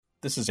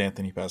This is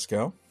Anthony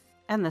Pascal.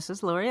 And this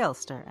is Laurie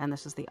Elster, and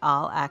this is the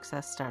All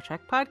Access Star Trek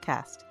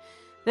podcast.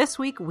 This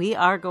week we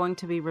are going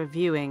to be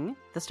reviewing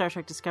the Star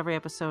Trek Discovery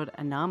episode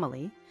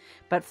Anomaly.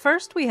 But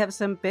first we have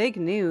some big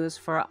news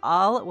for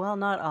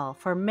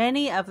for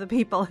many of the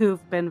people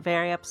who've been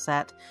very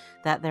upset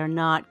that they're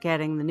not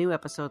getting the new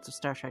episodes of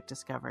Star Trek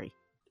Discovery.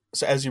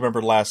 So as you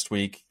remember last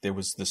week, there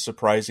was the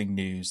surprising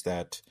news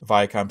that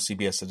Viacom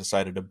CBS had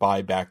decided to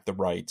buy back the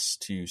rights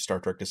to Star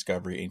Trek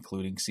Discovery,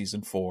 including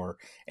Season 4,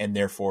 and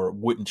therefore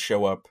wouldn't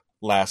show up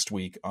last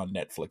week on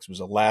Netflix. It was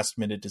a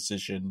last-minute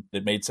decision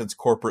that made sense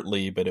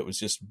corporately, but it was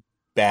just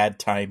bad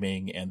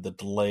timing, and the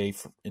delay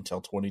until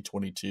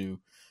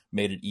 2022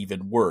 made it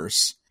even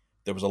worse.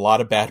 There was a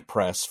lot of bad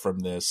press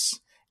from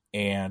this,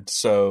 and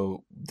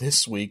so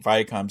this week,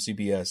 Viacom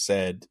CBS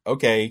said,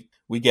 okay,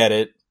 we get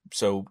it.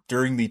 So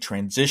during the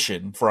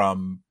transition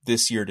from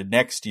this year to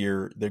next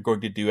year, they're going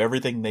to do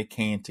everything they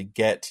can to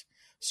get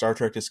Star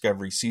Trek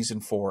Discovery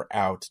Season 4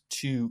 out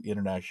to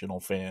international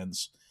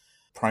fans,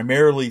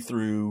 primarily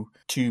through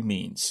two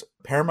means.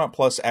 Paramount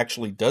Plus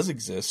actually does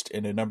exist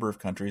in a number of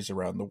countries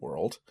around the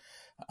world,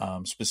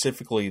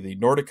 specifically the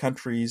Nordic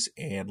countries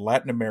and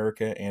Latin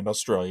America and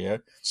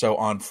Australia. So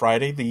on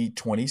Friday, the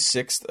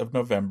 26th of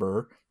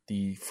November,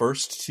 the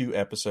first two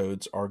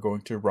episodes are going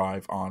to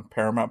arrive on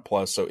Paramount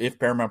Plus. So if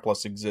Paramount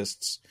Plus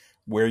exists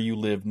where you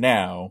live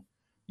now,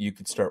 you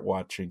could start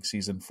watching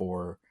Season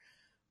 4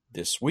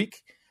 this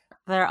week.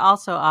 They're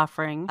also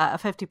offering a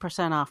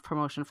 50% off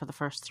promotion for the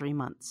first 3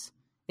 months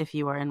if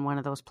you are in one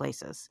of those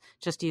places.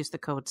 Just use the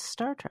code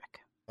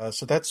StarTrek.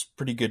 So that's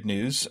pretty good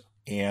news.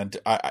 And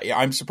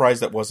I'm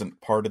surprised that wasn't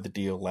part of the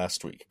deal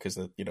last week because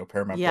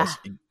Paramount Plus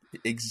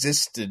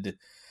existed.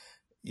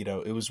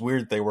 It was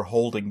weird they were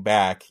holding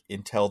back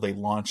until they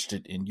launched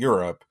it in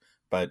Europe,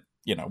 but,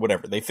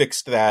 whatever. They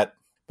fixed that.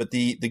 But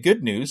the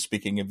good news,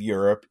 speaking of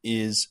Europe,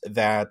 is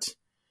that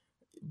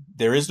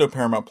there is no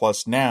Paramount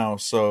Plus now,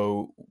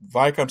 so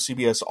Viacom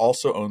CBS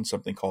also owns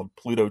something called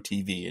Pluto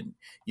TV, and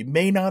you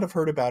may not have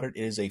heard about it.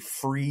 It is a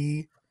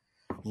free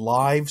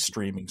live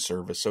streaming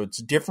service, so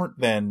it's different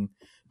than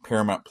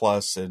Paramount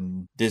Plus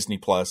and Disney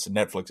Plus and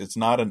Netflix. It's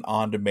not an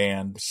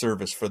on-demand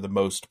service for the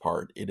most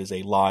part. It is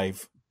a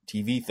live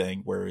TV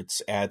thing where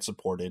it's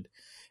ad-supported.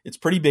 It's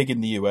pretty big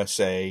in the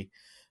USA.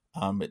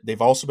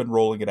 They've also been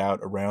rolling it out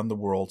around the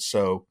world.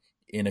 So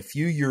in a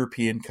few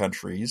European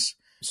countries,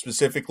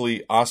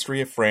 specifically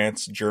Austria,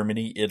 France,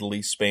 Germany,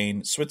 Italy,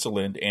 Spain,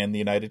 Switzerland, and the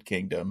United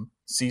Kingdom,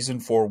 Season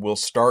 4 will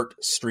start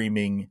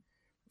streaming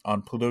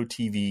on Pluto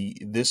TV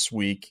this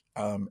week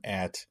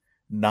at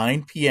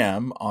 9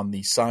 p.m. on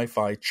the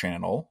Sci-Fi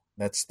Channel.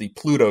 That's the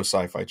Pluto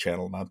Sci-Fi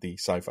Channel, not the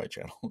Sci-Fi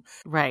Channel.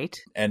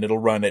 Right. And it'll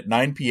run at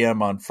 9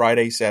 p.m. on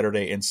Friday,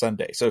 Saturday, and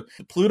Sunday. So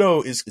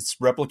Pluto it's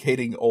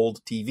replicating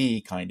old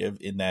TV, kind of,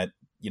 in that,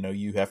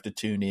 you have to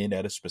tune in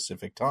at a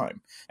specific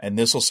time. And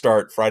this will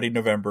start Friday,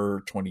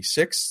 November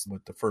 26th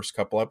with the first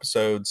couple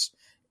episodes.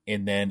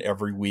 And then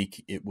every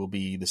week it will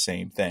be the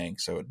same thing.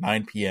 So at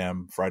 9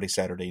 p.m., Friday,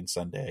 Saturday, and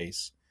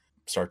Sundays,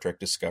 Star Trek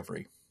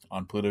Discovery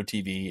on Pluto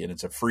TV. And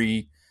it's a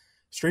free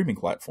streaming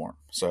platform.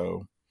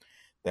 So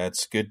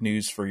that's good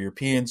news for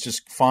Europeans.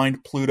 Just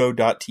find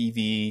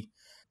Pluto.tv.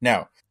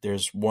 Now,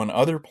 there's one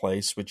other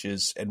place, which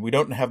is, and we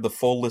don't have the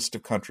full list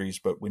of countries,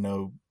 but we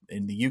know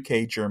in the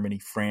UK, Germany,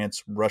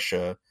 France,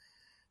 Russia,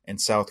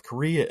 and South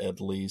Korea at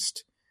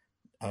least,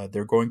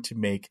 they're going to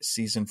make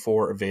Season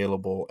 4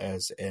 available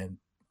as an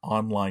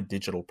online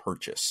digital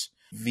purchase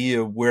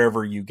via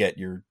wherever you get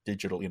your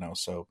digital,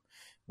 so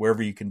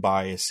wherever you can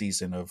buy a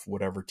season of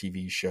whatever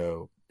TV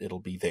show, it'll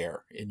be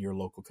there in your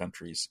local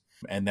countries.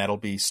 And that'll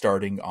be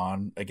starting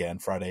on, again,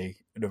 Friday,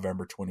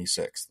 November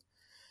 26th.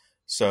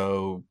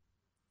 So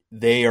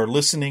they are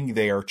listening.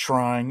 They are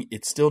trying.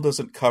 It still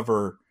doesn't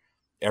cover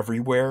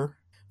everywhere.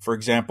 For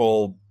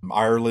example,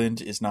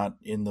 Ireland is not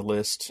in the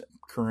list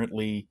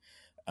currently,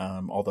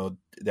 although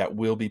that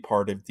will be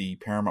part of the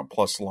Paramount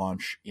Plus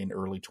launch in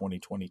early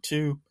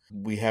 2022.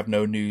 We have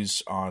no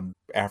news on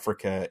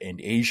Africa and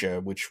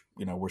Asia, which,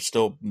 were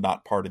still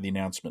not part of the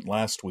announcement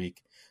last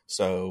week.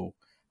 So,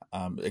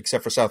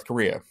 except for South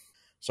Korea.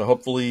 So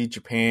hopefully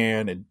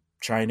Japan and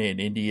China and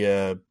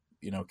India,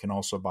 can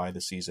also buy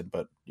the season,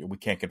 but we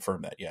can't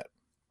confirm that yet.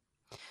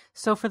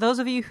 So for those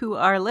of you who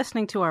are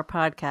listening to our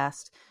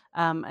podcast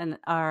and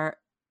are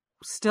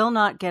still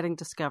not getting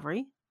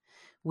Discovery,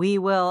 we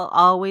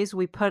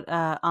put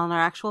on our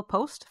actual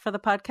post for the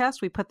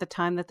podcast, we put the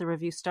time that the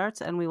review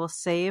starts, and we will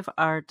save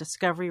our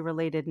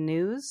Discovery-related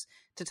news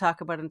to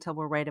talk about until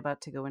we're right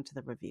about to go into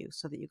the review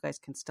so that you guys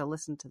can still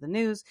listen to the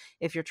news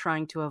if you're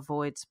trying to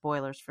avoid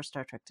spoilers for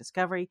Star Trek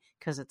Discovery,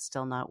 because it's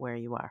still not where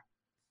you are.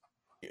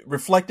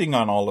 Reflecting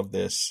on all of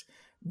this,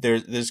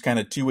 there's kind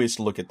of two ways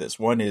to look at this.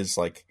 One is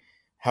like,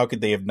 how could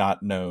they have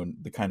not known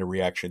the kind of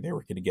reaction they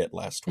were going to get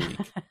last week?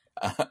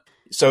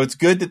 So it's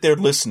good that they're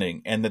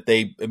listening and that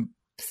they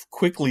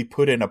quickly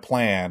put in a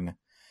plan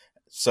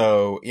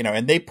So,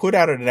 and they put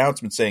out an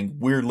announcement saying,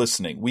 we're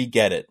listening. We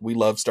get it. We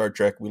love Star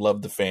Trek. We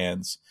love the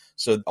fans.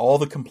 So all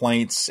the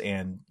complaints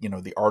and,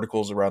 the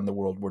articles around the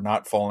world were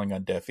not falling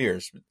on deaf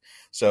ears.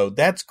 So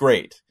that's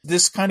great.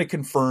 This kind of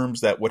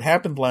confirms that what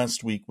happened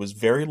last week was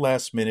very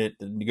last minute.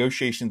 The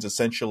negotiations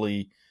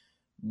essentially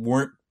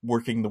weren't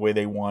working the way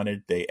they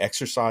wanted. They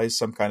exercised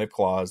some kind of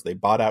clause. They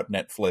bought out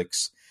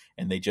Netflix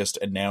and they just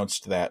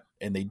announced that.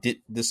 And they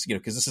did this,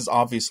 because this is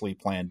obviously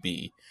plan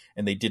B.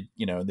 And they did,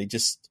 they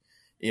just...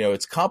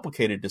 it's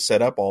complicated to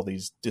set up all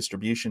these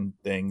distribution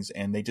things,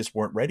 and they just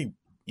weren't ready,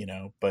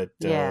 but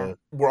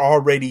we're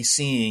already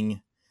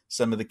seeing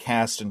some of the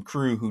cast and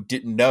crew who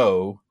didn't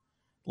know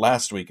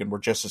last week and were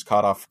just as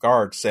caught off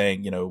guard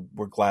saying,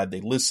 we're glad they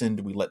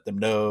listened. We let them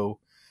know.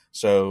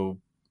 So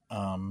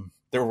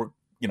there were,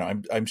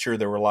 I'm sure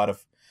there were a lot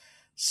of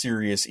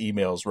serious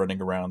emails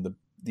running around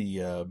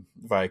the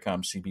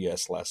Viacom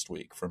CBS last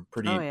week from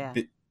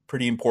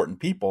pretty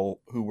important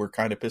people who were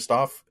kind of pissed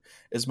off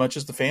as much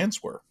as the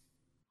fans were.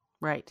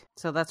 Right.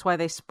 So that's why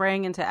they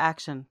sprang into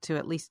action to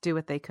at least do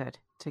what they could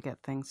to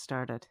get things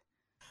started.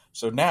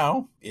 So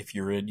now, if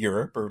you're in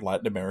Europe or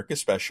Latin America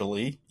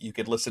especially, you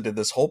could listen to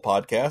this whole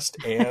podcast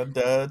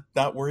and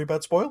not worry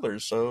about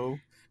spoilers. So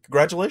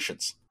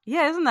congratulations.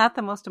 Yeah, isn't that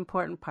the most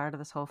important part of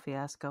this whole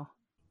fiasco?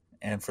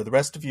 And for the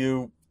rest of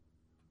you,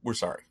 we're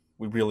sorry.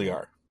 We really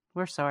are.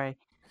 We're sorry.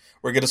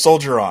 We're going to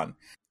soldier on.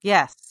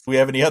 Yes. Do we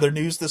have any other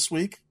news this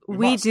week?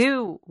 We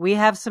do. We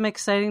have some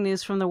exciting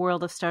news from the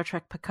world of Star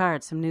Trek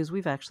Picard. Some news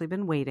we've actually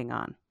been waiting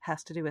on.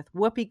 Has to do with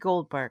Whoopi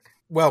Goldberg.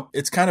 Well,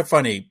 it's kind of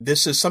funny.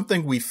 This is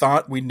something we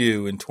thought we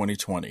knew in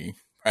 2020,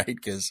 right?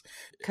 Because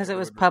it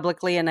was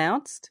publicly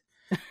announced?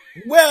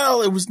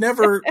 Well, it was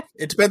never...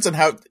 It depends on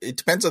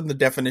the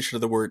definition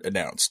of the word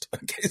announced.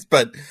 Okay?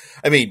 But,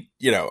 I mean,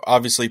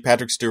 obviously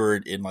Patrick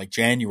Stewart in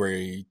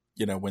January,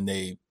 when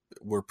they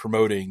were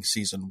promoting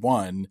season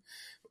 1...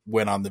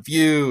 went on The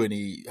View and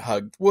he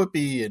hugged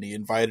Whoopi and he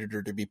invited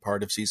her to be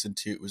part of season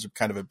 2. It was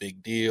kind of a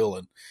big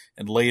deal.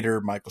 And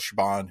later, Michael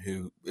Chabon,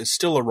 who is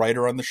still a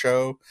writer on the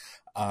show,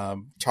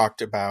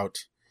 talked about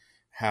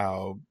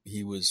how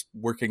he was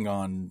working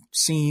on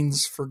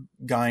scenes for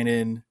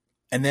Guinan.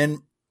 And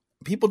then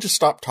people just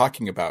stopped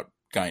talking about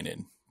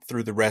Guinan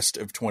through the rest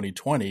of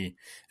 2020.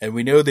 And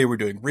we know they were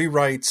doing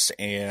rewrites,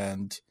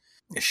 and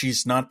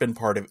she's not been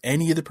part of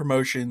any of the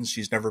promotions.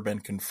 She's never been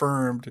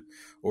confirmed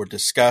or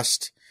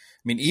discussed.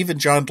 I mean, even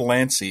John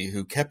Delancey,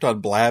 who kept on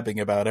blabbing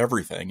about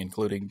everything,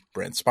 including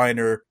Brent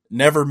Spiner,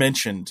 never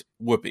mentioned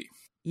Whoopi.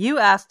 You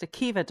asked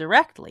Akiva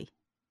directly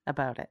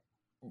about it.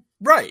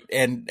 Right.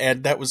 And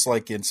that was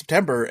in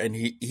September, and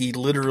he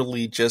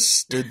literally just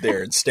stood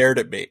there and stared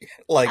at me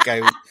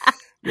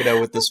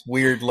with this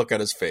weird look on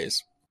his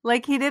face.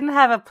 Like he didn't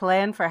have a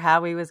plan for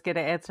how he was going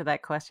to answer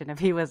that question if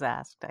he was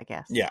asked, I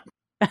guess. Yeah.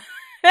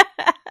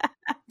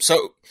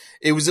 So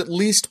it was at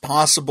least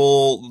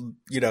possible,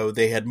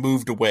 they had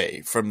moved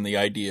away from the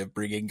idea of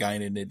bringing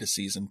Guinan into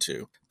season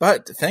 2.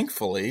 But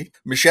thankfully,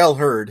 Michelle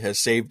Hurd has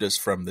saved us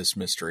from this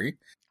mystery.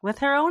 With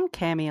her own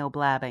cameo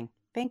blabbing.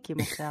 Thank you,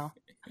 Michelle.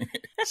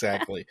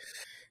 Exactly.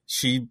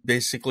 She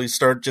basically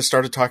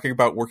started talking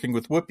about working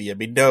with Whoopi. I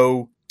mean,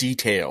 no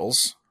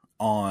details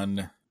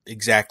on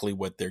exactly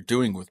what they're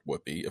doing with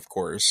Whoopi, of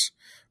course.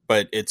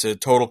 But it's a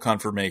total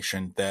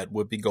confirmation that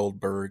Whoopi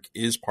Goldberg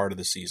is part of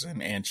the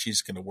season, and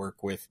she's going to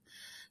work with,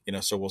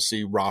 so we'll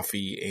see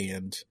Raffi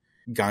and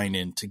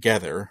Guinan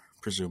together,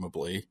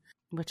 presumably.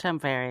 Which I'm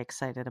very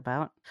excited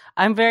about.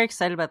 I'm very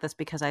excited about this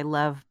because I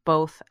love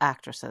both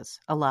actresses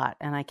a lot,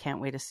 and I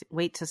can't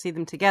wait to see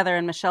them together.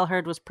 And Michelle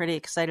Hurd was pretty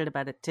excited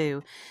about it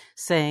too,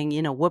 saying,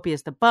 Whoopi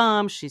is the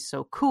bomb. She's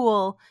so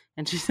cool.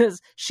 And she says,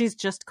 she's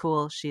just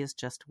cool. She is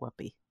just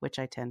Whoopi, which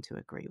I tend to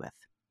agree with.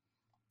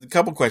 A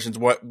couple questions.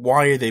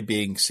 Why are they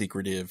being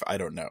secretive? I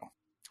don't know.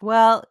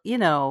 Well,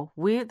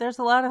 there's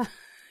a lot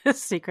of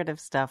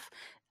secretive stuff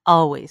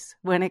always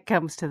when it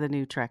comes to the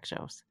new Trek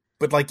shows.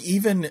 But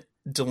even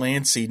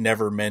Delancey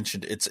never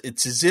mentioned it's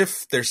as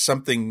if there's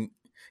something,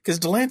 because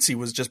Delancey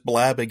was just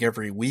blabbing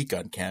every week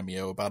on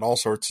Cameo about all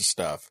sorts of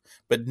stuff,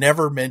 but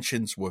never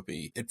mentions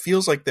Whoopi. It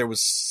feels like there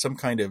was some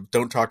kind of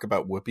don't talk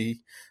about Whoopi,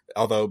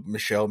 although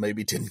Michelle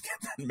maybe didn't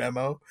get that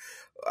memo.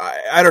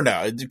 I don't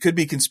know. It could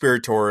be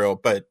conspiratorial,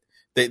 but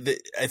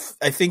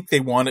I think they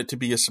want it to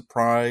be a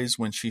surprise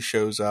when she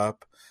shows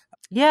up.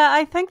 Yeah,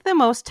 I think the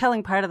most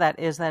telling part of that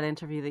is that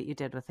interview that you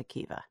did with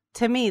Akiva.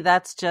 To me,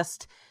 that's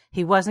just,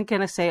 he wasn't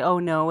going to say, oh,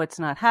 no, it's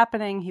not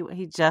happening.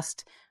 He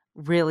just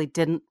really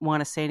didn't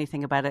want to say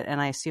anything about it. And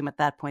I assume at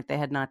that point they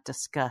had not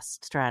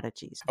discussed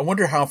strategies. I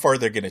wonder how far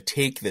they're going to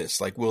take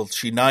this. Will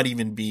she not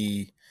even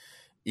be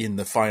in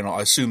the final?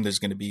 I assume there's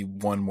going to be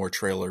one more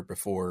trailer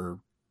before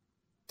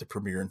the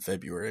premiere in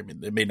February. I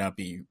mean, it may not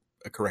be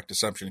a correct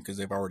assumption because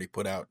they've already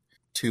put out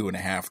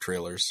 2.5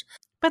 trailers.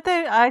 But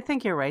I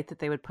think you're right that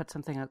they would put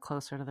something out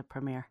closer to the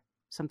premiere,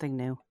 something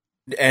new.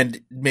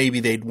 And maybe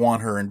they'd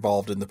want her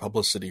involved in the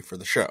publicity for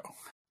the show.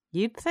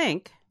 You'd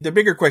think. The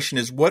bigger question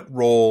is, what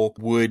role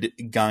would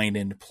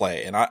Guinan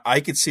play? And I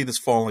could see this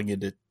falling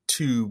into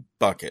 2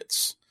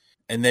 buckets,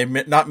 and they're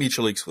not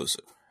mutually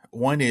exclusive.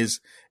 One is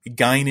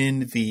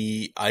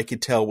Guinan, I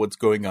could tell what's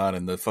going on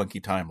in the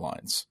funky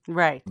timelines.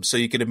 Right. So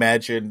you can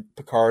imagine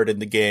Picard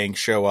and the gang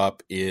show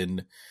up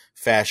in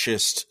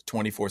fascist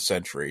 24th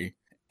century,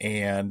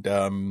 and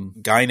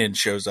Guinan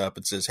shows up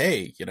and says,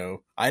 hey,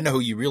 I know who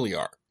you really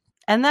are.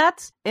 And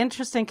that's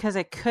interesting because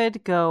it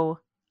could go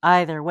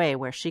either way,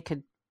 where she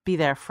could be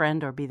their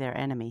friend or be their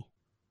enemy.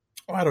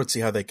 Well, I don't see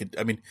how they could.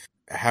 I mean,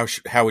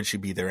 how would she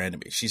be their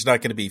enemy? She's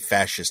not going to be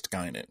fascist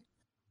Guinan.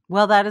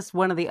 Well, that is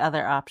one of the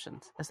other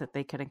options, is that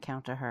they could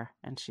encounter her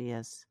and she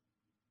is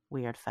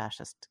weird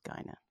fascist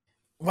Guinan.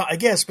 Well, I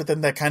guess, but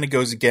then that kind of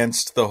goes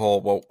against the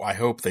whole, well, I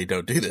hope they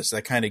don't do this.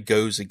 That kind of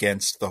goes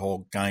against the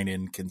whole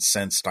Guinan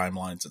consents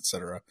timelines,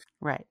 etc.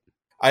 Right.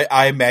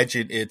 I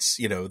imagine it's,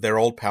 their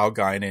old pal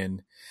Guinan.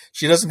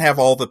 She doesn't have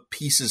all the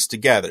pieces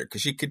together because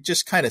she could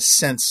just kind of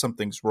sense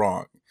something's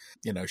wrong.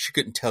 She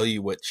couldn't tell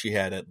you what she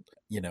had at,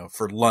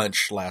 for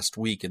lunch last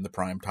week in the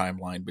prime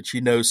timeline, but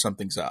she knows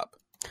something's up.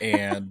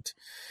 And,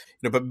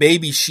 but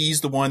maybe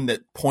she's the one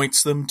that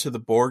points them to the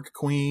Borg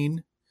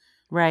Queen.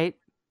 Right.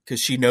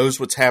 Because she knows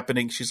what's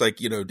happening. She's like,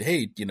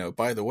 hey,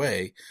 by the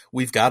way,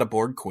 we've got a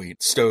Borg Queen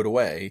stowed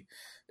away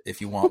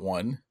if you want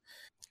one.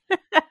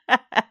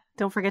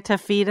 Don't forget to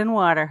feed and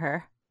water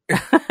her.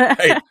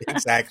 Right,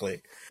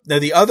 exactly. Now,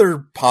 the other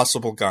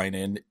possible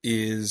Guinan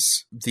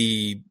is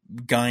the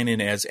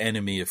Guinan as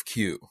enemy of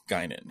Q,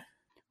 Guinan.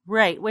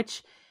 Right,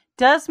 which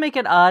does make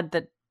it odd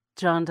that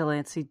John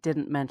Delancey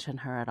didn't mention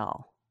her at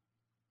all.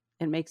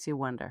 It makes you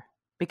wonder.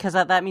 Because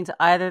that means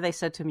either they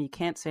said to him, you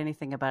can't say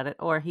anything about it,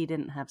 or he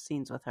didn't have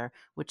scenes with her,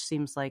 which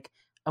seems like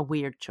a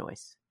weird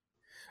choice.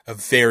 A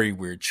very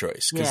weird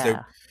choice. Because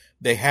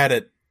they had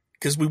it,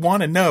 because we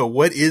want to know,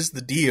 what is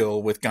the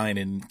deal with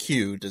Guinan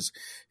Q?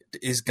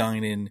 Is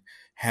Guinan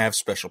have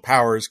special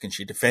powers? Can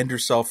she defend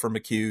herself from a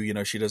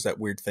Q? She does that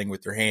weird thing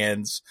with her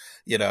hands.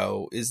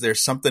 Is there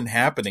something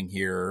happening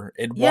here?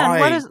 And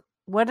why? And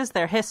what is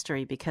their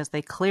history? Because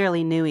they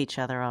clearly knew each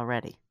other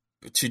already.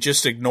 To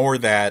just ignore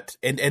that.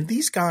 And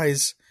these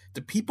guys,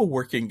 the people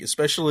working,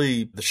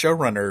 especially the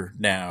showrunner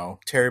now,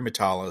 Terry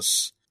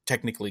Matalas,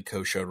 technically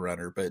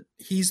co-showrunner, but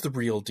he's the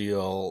real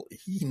deal.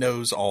 He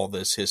knows all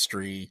this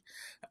history.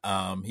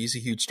 He's a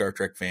huge Star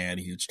Trek fan,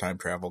 a huge time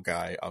travel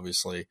guy,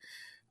 obviously.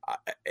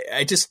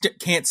 I just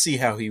can't see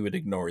how he would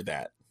ignore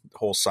that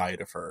whole side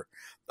of her.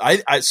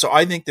 So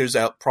I think there's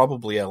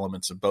probably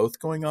elements of both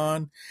going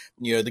on.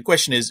 The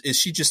question is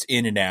she just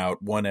in and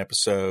out one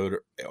episode,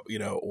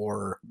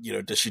 or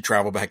does she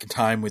travel back in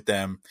time with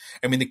them?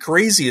 I mean, the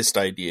craziest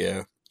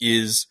idea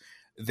is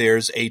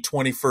there's a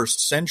 21st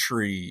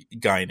century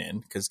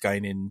Guinan, because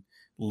Guinan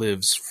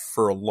lives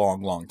for a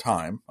long, long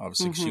time.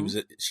 Obviously,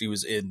 she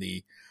was in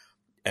the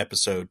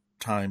episode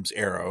Time's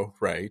Arrow,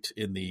 right,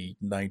 in the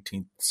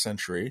 19th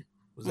century.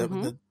 Was that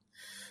what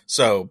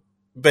so?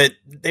 But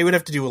they would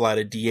have to do a lot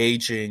of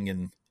de-aging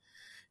and,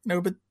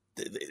 but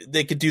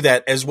they could do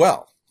that as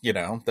well.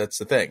 That's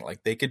the thing.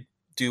 Like, they could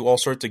do all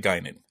sorts of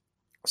Guinan.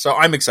 So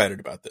I'm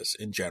excited about this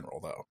in general,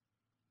 though.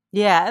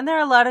 Yeah, and there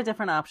are a lot of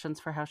different options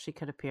for how she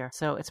could appear.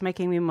 So it's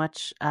making me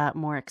much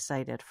more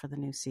excited for the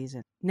new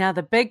season. Now,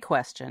 the big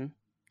question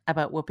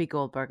about Whoopi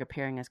Goldberg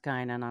appearing as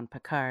Guinan on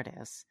Picard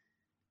is,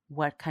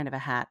 what kind of a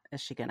hat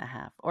is she going to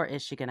have? Or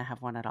is she going to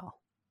have one at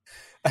all?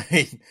 I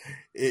mean,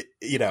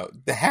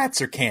 the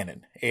hats are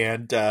canon,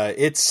 and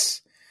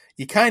it's,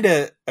 you kind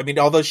of, I mean,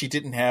 although she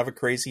didn't have a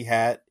crazy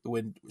hat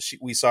when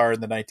we saw her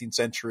in the 19th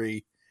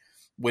century,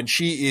 when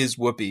she is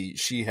Whoopi,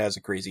 she has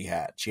a crazy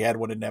hat. She had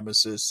one in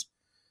Nemesis.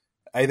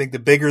 I think the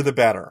bigger the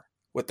better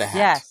with the hat.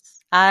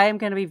 Yes, I'm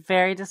going to be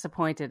very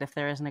disappointed if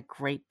there isn't a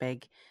great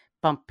big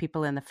bump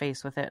people in the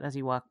face with it as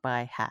you walk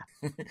by hat.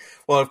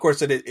 Well, of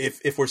course,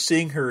 if we're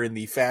seeing her in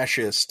the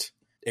fascist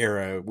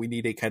era, we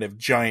need a kind of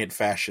giant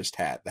fascist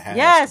hat. The hat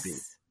has to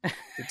be.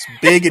 It's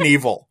big and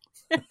evil.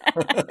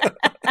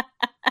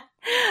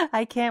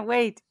 I can't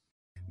wait.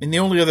 And the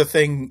only other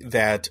thing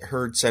that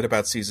Heard said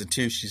about season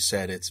 2, she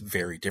said it's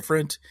very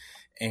different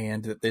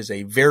and that there's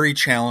a very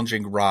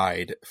challenging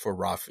ride for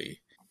Raffi,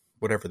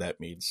 whatever that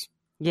means.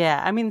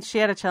 Yeah, I mean, she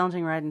had a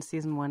challenging ride in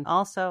season 1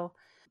 also,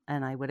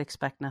 and I would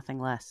expect nothing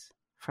less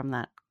from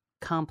that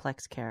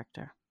complex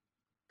character.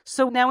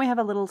 So now we have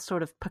a little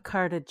sort of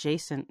Picard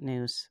adjacent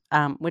news,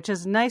 which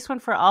is a nice one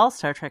for all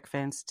Star Trek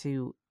fans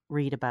to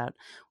read about,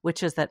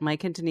 which is that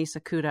Mike and Denise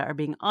Okuda are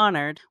being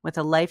honored with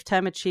a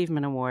Lifetime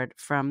Achievement Award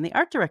from the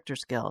Art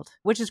Directors Guild,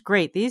 which is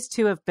great. These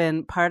two have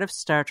been part of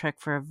Star Trek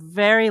for a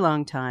very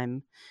long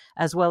time,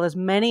 as well as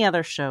many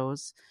other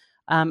shows,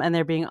 and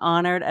they're being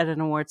honored at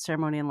an award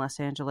ceremony in Los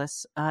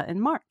Angeles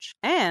in March.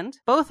 And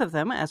both of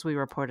them, as we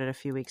reported a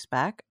few weeks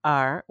back,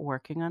 are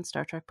working on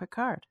Star Trek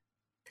Picard.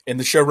 And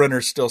the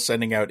showrunner's still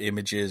sending out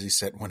images. He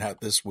sent one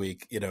out this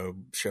week,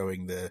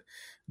 showing the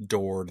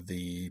door to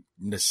the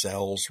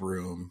nacelles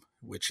room,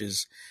 which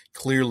is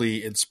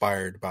clearly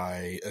inspired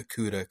by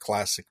Okuda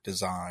classic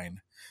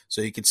design.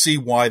 So you can see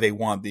why they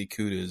want the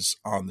Okudas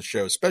on the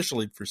show,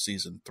 especially for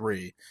season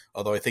 3.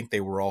 Although I think they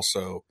were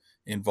also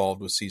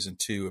involved with season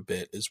 2 a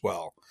bit as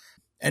well.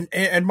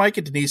 And Mike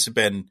and Denise have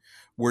been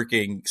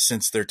working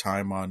since their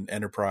time on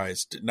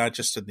Enterprise, not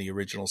just in the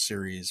original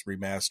series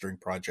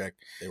remastering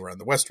project. They were on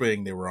The West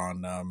Wing. They were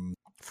on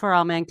For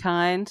All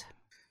Mankind.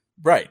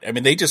 Right. I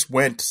mean, they just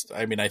went.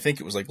 I mean, I think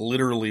it was like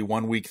literally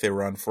 1 week they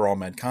were on For All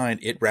Mankind.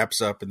 It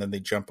wraps up, and then they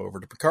jump over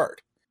to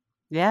Picard.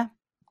 Yeah.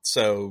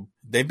 So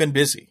they've been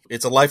busy.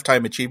 It's a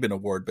Lifetime Achievement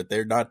Award, but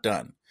they're not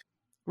done.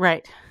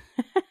 Right.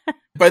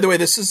 By the way,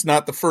 this is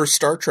not the first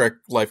Star Trek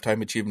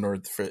Lifetime Achievement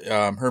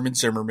Award. Herman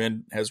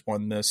Zimmerman has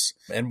won this,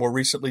 and more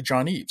recently,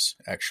 John Eves,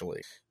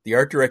 actually. The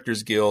Art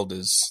Directors Guild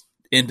is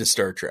into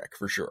Star Trek,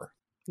 for sure.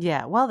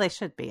 Yeah, well, they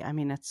should be. I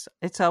mean,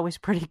 it's always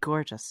pretty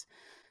gorgeous.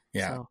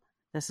 Yeah. So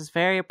this is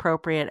very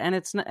appropriate.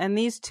 And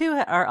these two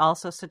are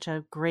also such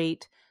a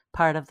great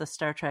part of the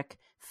Star Trek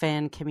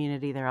fan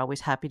community. They're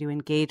always happy to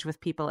engage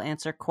with people,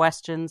 answer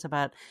questions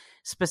about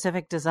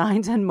specific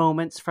designs and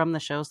moments from the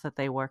shows that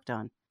they worked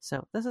on.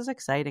 So this is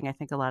exciting. I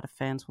think a lot of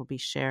fans will be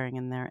sharing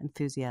in their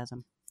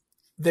enthusiasm.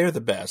 They're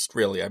the best,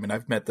 really. I mean,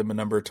 I've met them a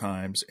number of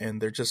times,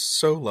 and they're just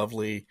so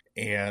lovely.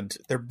 And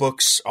their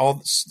books,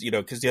 all,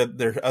 because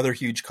their other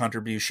huge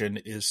contribution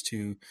is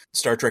to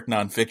Star Trek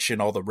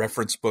nonfiction, all the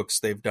reference books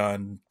they've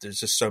done.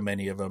 There's just so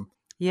many of them.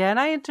 Yeah, and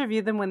I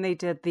interviewed them when they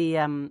did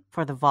the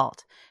for the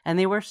Vault, and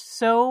they were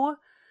so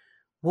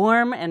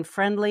warm and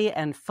friendly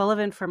and full of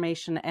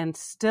information and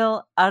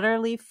still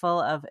utterly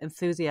full of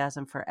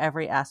enthusiasm for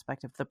every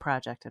aspect of the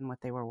project and what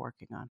they were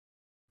working on.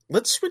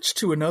 Let's switch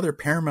to another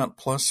Paramount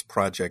Plus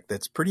project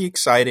that's pretty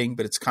exciting,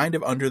 but it's kind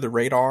of under the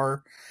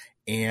radar.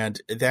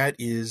 And that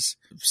is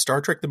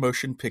Star Trek The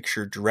Motion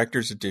Picture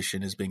Director's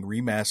Edition is being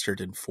remastered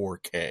in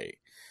 4K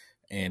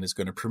and is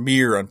going to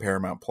premiere on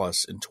Paramount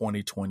Plus in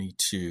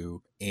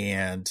 2022.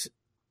 And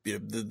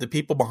the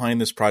people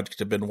behind this project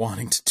have been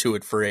wanting to do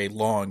it for a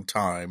long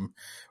time.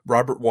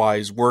 Robert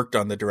Wise worked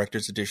on the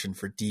Director's Edition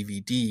for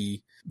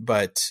DVD,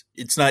 but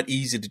it's not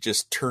easy to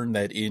just turn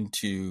that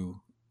into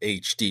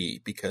HD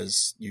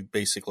because you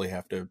basically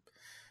have to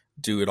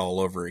do it all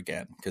over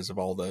again because of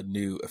all the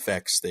new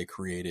effects they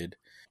created.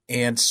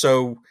 And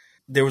so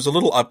there was a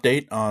little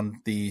update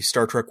on the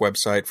Star Trek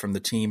website from the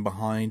team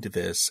behind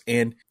this,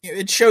 and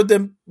it showed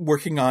them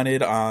working on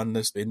it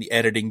in the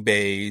editing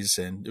bays,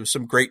 and there was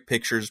some great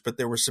pictures, but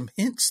there were some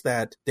hints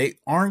that they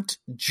aren't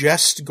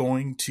just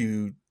going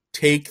to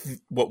take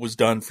what was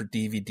done for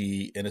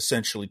DVD and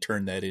essentially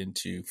turn that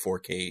into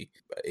 4K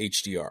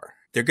HDR.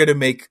 They're going to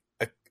make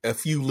a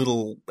few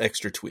little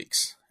extra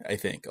tweaks, I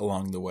think,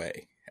 along the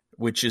way,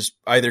 which is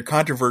either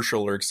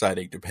controversial or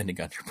exciting, depending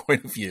on your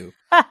point of view.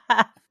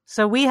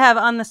 So we have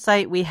on the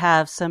site, we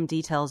have some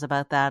details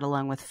about that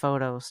along with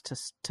photos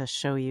to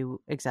show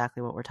you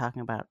exactly what we're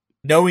talking about.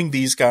 Knowing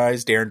these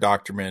guys, Darren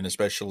Doctorman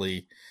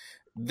especially,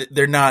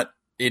 they're not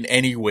in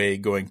any way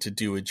going to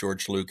do a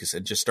George Lucas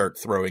and just start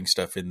throwing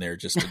stuff in there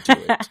just to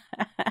do it.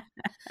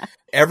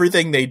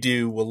 Everything they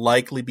do will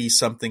likely be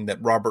something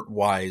that Robert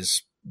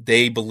Wise,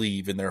 they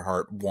believe in their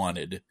heart,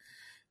 wanted.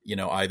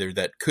 Either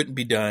that couldn't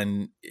be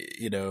done,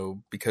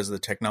 because of the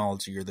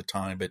technology or the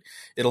time, but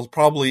it'll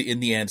probably in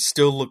the end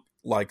still look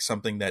like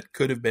something that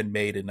could have been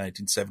made in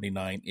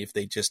 1979 if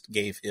they just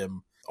gave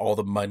him all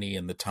the money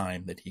and the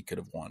time that he could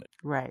have wanted.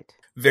 Right.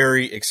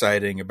 Very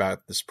exciting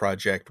about this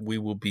project. We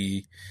will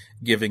be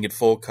giving it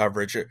full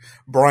coverage.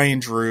 Brian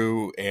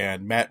Drew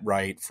and Matt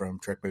Wright from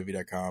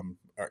TrekMovie.com,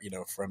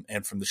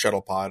 from the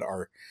Shuttle Pod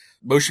are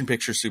motion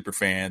picture super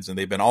fans, and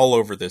they've been all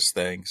over this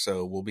thing.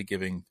 So we'll be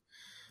giving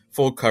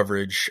full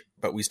coverage,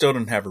 but we still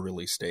don't have a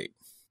release date.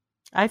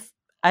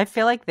 I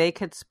feel like they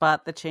could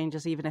spot the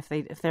changes even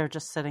if they're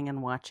just sitting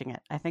and watching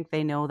it. I think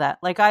they know that.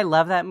 Like, I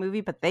love that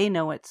movie, but they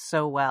know it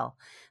so well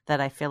that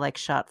I feel like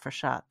shot for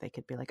shot they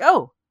could be like,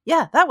 "Oh,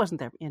 yeah, that wasn't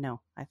there."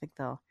 I think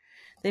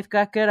they've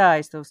got good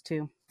eyes, those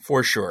two.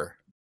 For sure.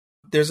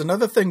 There's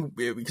another thing,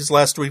 because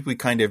last week we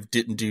kind of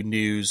didn't do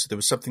news. There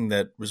was something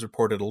that was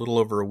reported a little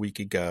over a week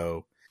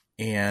ago,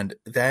 and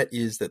that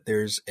is that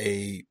there's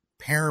a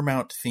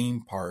Paramount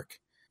theme park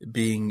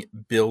being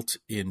built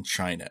in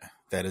China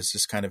that has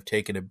just kind of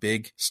taken a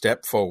big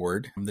step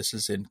forward. This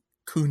is in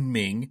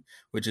Kunming,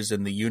 which is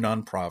in the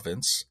Yunnan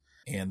province.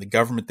 And the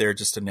government there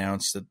just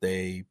announced that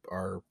they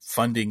are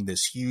funding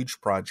this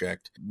huge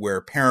project where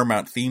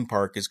Paramount theme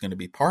park is going to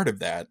be part of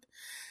that.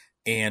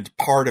 And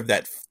part of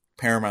that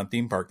Paramount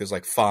theme park, there's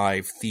like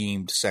 5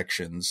 themed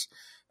sections,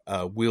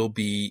 will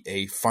be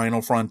a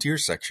Final Frontier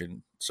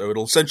section. So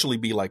it'll essentially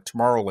be like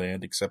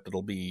Tomorrowland, except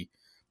it'll be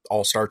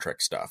all Star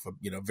Trek stuff,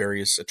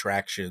 various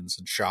attractions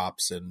and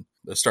shops and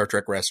the Star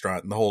Trek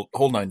restaurant and the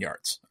whole 9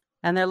 yards.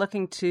 And they're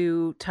looking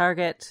to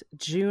target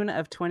June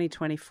of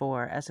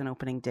 2024 as an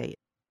opening date.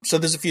 So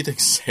there's a few things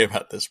to say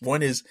about this.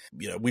 One is,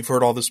 we've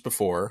heard all this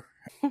before.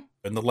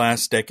 In the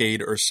last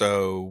decade or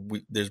so,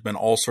 there's been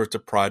all sorts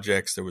of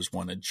projects. There was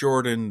one in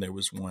Jordan. There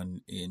was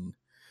one in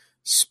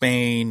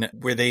Spain,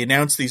 where they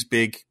announce these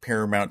big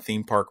Paramount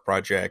theme park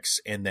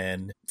projects and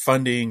then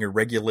funding or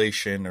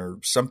regulation or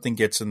something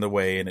gets in the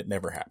way and it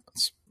never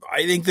happens.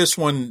 I think this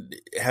one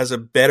has a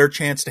better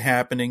chance to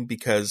happening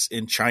because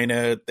in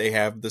China, they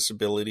have this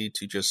ability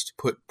to just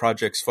put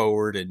projects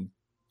forward and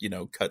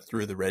cut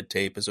through the red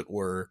tape, as it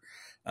were,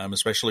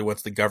 especially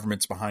once the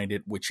government's behind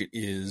it, which it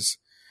is.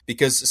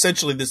 Because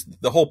essentially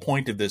the whole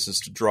point of this is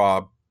to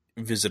draw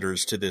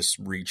visitors to this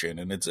region,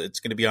 and it's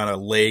going to be on a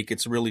lake.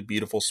 It's a really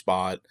beautiful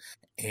spot,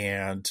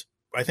 and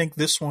I think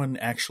this one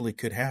actually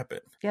could happen.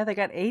 Yeah, they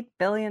got $8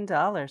 billion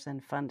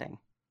in funding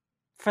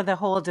for the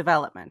whole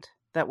development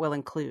that will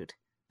include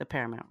the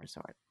Paramount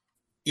Resort.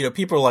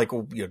 People are like,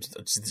 well,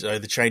 are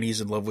the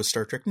Chinese in love with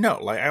Star Trek? No,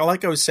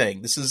 like I was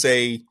saying, this is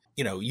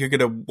you're going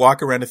to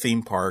walk around a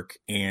theme park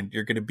and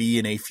you're going to be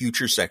in a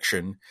future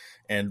section.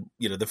 And,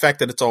 the fact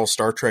that it's all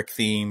Star Trek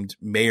themed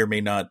may or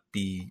may not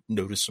be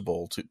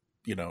noticeable to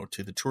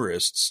the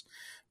tourists,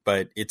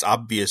 but it's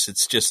obvious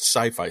it's just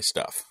sci-fi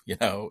stuff,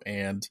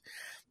 and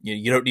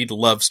you don't need to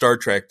love Star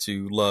Trek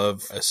to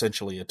love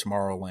essentially a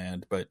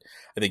Tomorrowland, but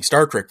I think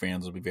Star Trek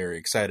fans will be very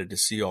excited to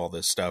see all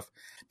this stuff.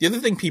 The other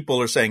thing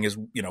people are saying is,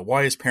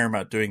 why is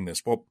Paramount doing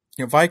this? Well,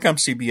 Viacom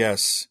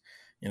CBS,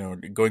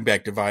 going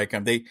back to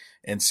Viacom,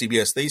 and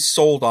CBS, they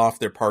sold off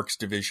their parks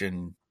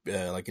division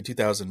like in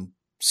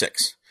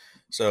 2006.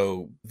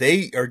 So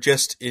they are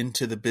just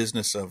into the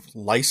business of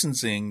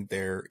licensing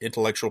their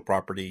intellectual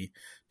property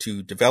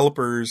to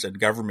developers and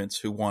governments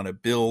who want to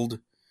build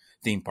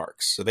theme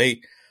parks. So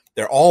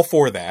they're all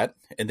for that,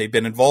 and they've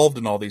been involved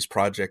in all these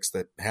projects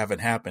that haven't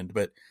happened,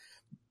 but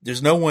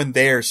there's no one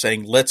there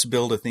saying, let's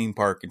build a theme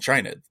park in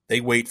China.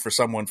 They wait for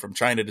someone from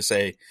China to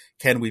say,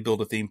 can we build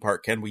a theme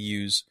park? Can we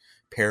use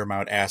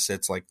Paramount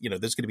assets? Like,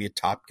 there's going to be a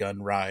Top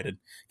Gun ride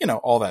and,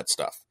 all that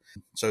stuff.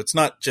 So it's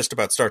not just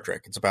about Star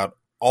Trek. It's about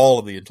all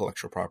of the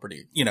intellectual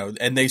property,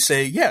 and they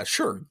say, yeah,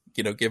 sure,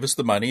 give us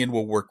the money and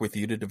we'll work with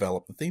you to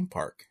develop the theme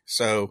park.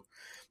 So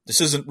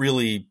this isn't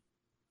really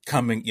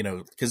coming,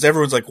 because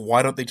everyone's like,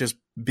 why don't they just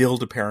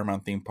build a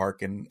Paramount theme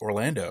park in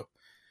Orlando?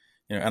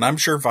 And I'm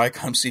sure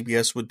Viacom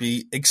CBS would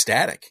be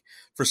ecstatic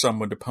for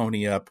someone to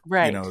pony up,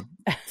 right.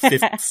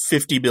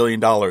 $50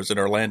 billion in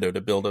Orlando to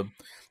build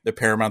the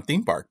Paramount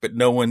theme park, but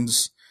no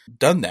one's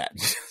done that.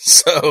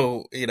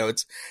 So,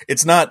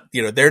 it's not,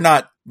 they're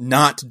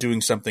not doing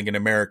something in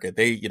America.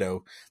 There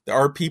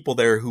are people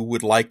there who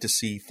would like to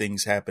see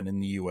things happen in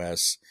the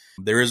US.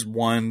 There is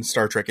one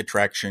Star Trek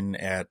attraction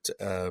at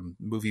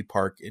Movie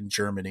Park in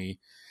Germany,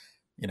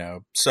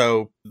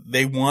 so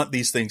they want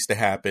these things to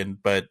happen,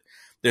 but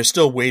they're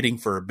still waiting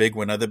for a big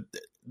one.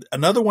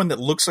 Another one that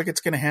looks like it's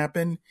going to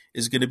happen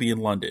is going to be in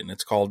London.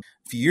 It's called,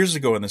 a few years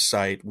ago on the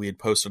site, we had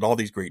posted all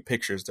these great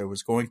pictures. There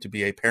was going to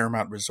be a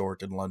Paramount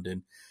Resort in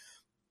London,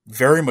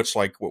 very much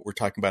like what we're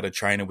talking about in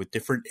China, with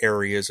different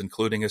areas,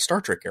 including a Star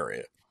Trek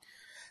area.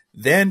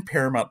 Then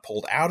Paramount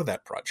pulled out of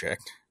that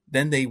project.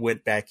 Then they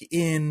went back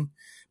in,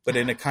 but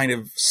in a kind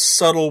of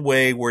subtle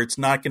way where it's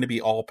not going to be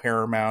all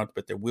Paramount,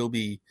 but there will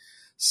be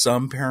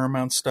some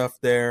Paramount stuff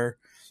there.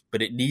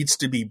 But it needs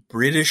to be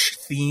British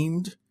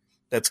themed.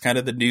 That's kind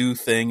of the new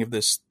thing of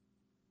this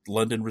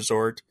London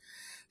resort.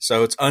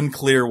 So it's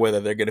unclear whether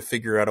they're going to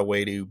figure out a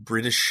way to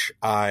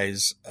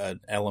British-ize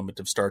an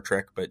element of Star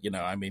Trek. But,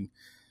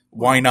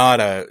 why not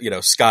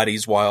a,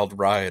 Scotty's Wild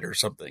Ride or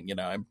something?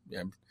 I'm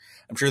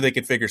sure they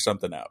could figure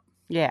something out.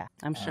 Yeah,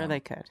 I'm sure they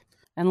could.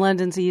 And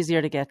London's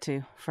easier to get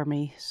to for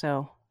me,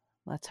 so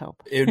let's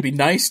hope. It would be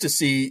nice to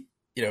see,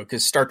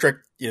 because Star Trek,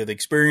 the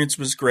experience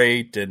was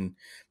great, and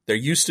there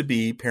used to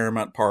be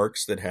Paramount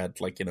parks that had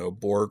a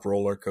Borg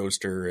roller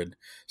coaster and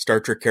Star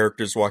Trek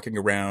characters walking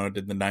around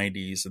in the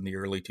 90s and the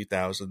early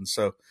 2000s.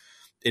 So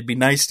it'd be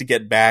nice to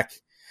get back,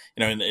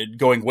 and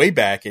going way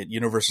back at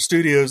Universal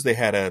Studios, they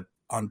had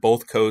on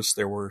both coasts,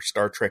 there were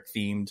Star Trek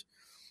themed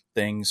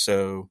things.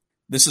 So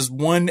this is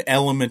one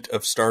element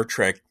of Star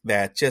Trek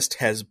that just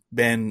has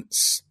been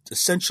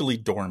essentially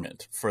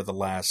dormant for the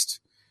last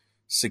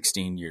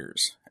 16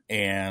 years.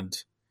 And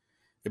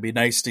it'd be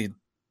nice to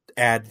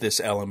add this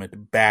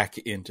element back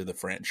into the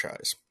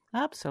franchise.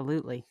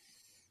 Absolutely.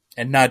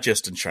 And not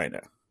just in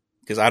China,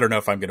 because I don't know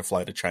if I'm going to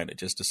fly to China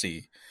just to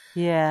see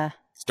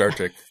Star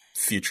Trek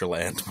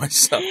Futureland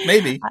myself.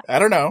 Maybe. I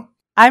don't know.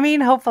 I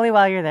mean, hopefully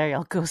while you're there,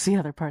 you'll go see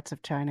other parts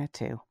of China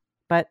too.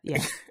 But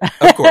yeah.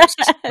 Of course.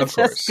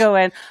 Just go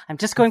in. I'm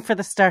just going for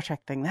the Star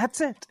Trek thing.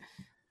 That's it.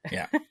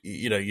 Yeah.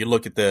 You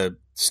look at the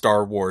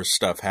Star Wars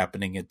stuff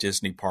happening at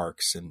Disney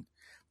parks, and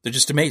they're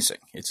just amazing.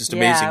 It's just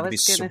amazing. I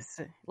was gonna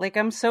say,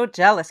 I'm so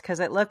jealous because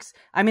it looks,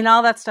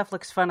 all that stuff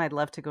looks fun. I'd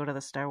love to go to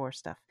the Star Wars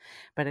stuff,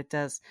 but it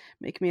does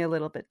make me a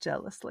little bit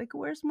jealous. Like,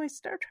 where's my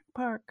Star Trek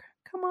park?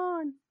 Come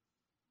on.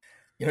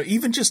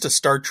 Even just a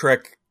Star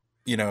Trek,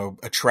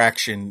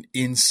 attraction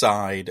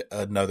inside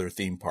another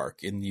theme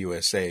park in the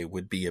USA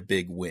would be a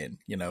big win,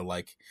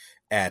 like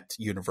at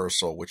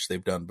Universal, which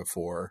they've done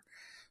before,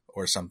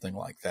 or something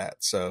like that.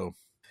 So,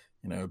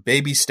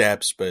 baby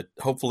steps, but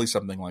hopefully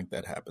something like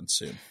that happens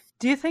soon.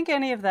 Do you think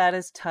any of that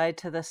is tied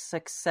to the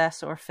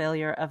success or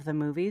failure of the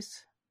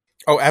movies?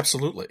 Oh,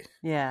 absolutely.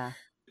 Yeah.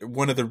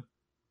 One of the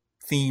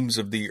themes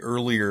of the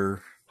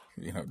earlier,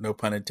 no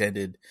pun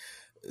intended,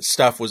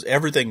 stuff was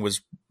everything was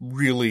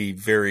really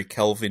very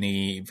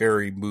Kelvin-y,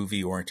 very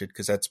movie oriented,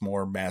 because that's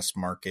more mass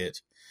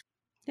market.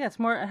 Yeah,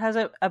 it has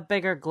a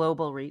bigger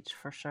global reach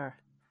for sure.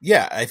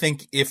 Yeah, I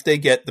think if they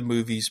get the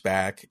movies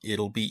back,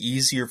 it'll be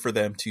easier for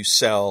them to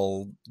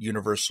sell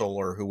Universal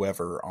or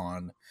whoever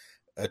on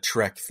a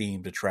Trek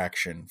themed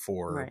attraction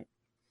for, Right.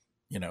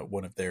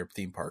 one of their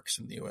theme parks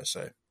in the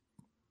USA.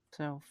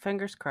 So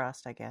fingers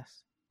crossed, I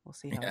guess. We'll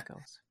see how Yeah. it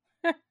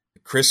goes.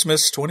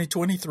 Christmas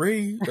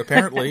 2023,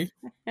 apparently.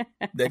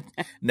 The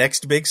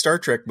next big Star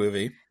Trek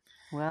movie.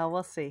 Well,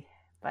 we'll see.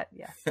 But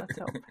yeah, let's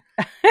hope.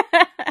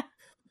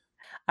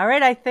 All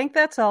right, I think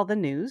that's all the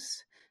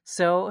news.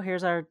 So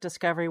here's our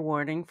Discovery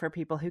warning for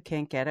people who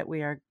can't get it.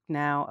 We are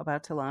now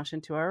about to launch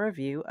into our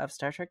review of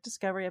Star Trek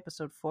Discovery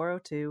episode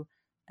 402,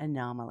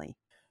 Anomaly.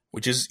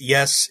 Which is,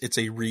 yes, it's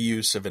a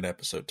reuse of an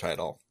episode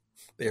title.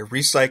 They're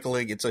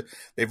recycling.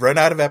 They've run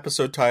out of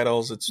episode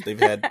titles. They've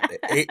had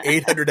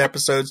 800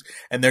 episodes,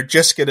 and they're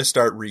just going to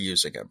start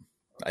reusing them,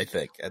 I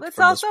think. It's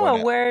also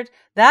a word.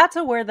 That's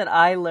a word that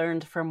I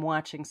learned from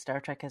watching Star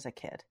Trek as a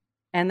kid.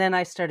 And then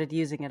I started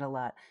using it a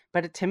lot.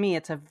 But to me,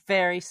 it's a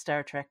very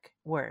Star Trek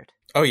word.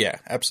 Oh, yeah,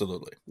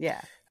 absolutely.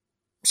 Yeah.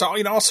 So,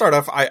 I'll start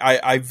off.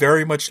 I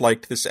very much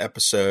liked this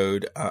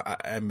episode.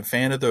 I'm a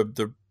fan of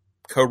the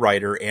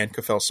co-writer, Anne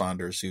Kafel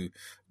Saunders, who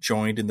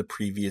joined in the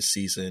previous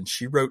season.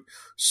 She wrote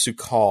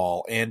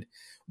Su'Kal. And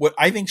what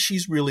I think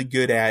she's really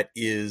good at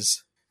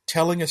is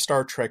telling a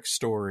Star Trek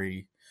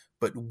story,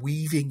 but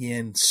weaving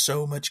in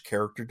so much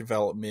character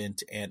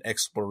development and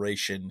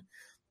exploration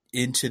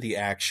into the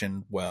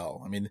action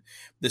well. I mean,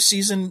 the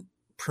season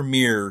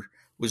premiere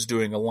was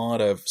doing a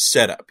lot of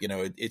setup.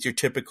 It's your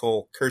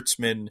typical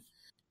Kurtzman,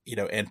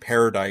 and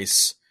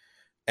Paradise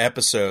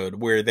episode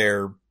where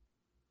they're,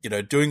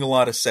 doing a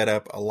lot of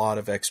setup, a lot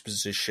of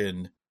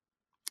exposition.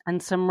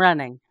 And some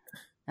running.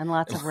 And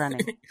lots of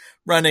running.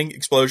 Running,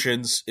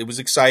 explosions. It was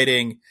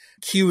exciting.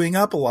 Queuing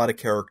up a lot of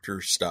character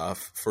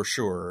stuff, for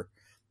sure,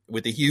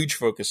 with a huge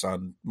focus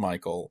on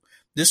Michael.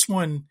 This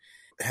one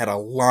had a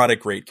lot of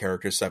great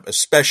character stuff,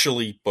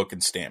 especially Book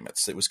and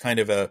Stamets. It was kind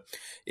of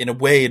in a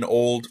way, an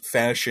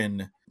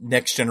old-fashioned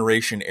Next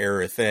Generation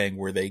era thing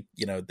where they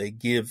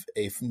give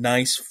a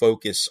nice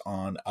focus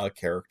on a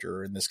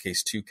character, in this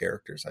case, two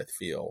characters, I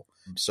feel.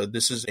 So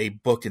this is a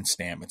Book and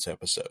Stamets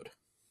episode,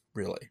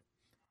 really.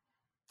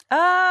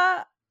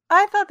 I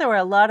thought there were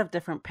a lot of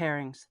different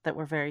pairings that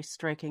were very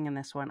striking in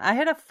this one. I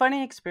had a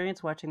funny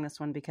experience watching this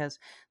one because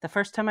the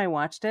first time I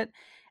watched it,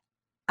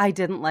 I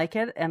didn't like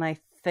it, and I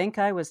think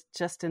I was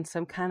just in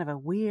some kind of a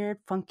weird,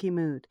 funky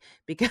mood,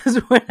 because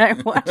when I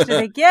watched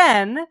it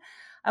again,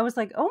 I was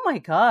like, oh my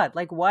God,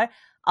 like why?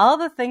 All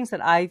the things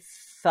that I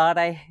thought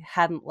I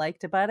hadn't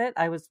liked about it,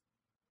 I was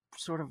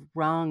sort of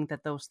wrong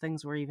that those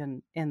things were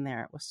even in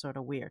there. It was sort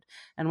of weird.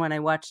 And when I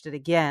watched it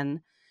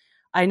again,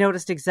 I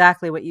noticed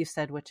exactly what you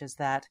said, which is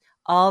that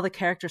all the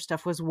character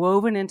stuff was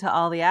woven into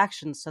all the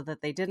actions so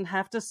that they didn't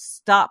have to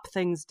stop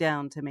things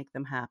down to make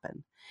them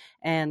happen.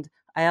 And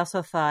I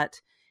also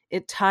thought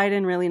it tied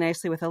in really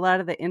nicely with a lot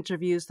of the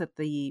interviews that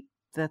the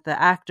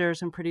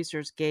actors and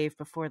producers gave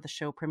before the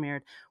show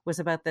premiered was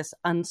about this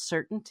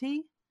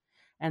uncertainty.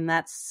 And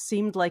that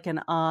seemed like an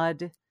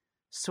odd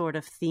sort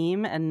of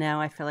theme. And now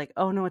I feel like,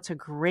 oh no, it's a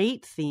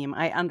great theme.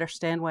 I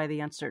understand why the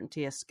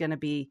uncertainty is going to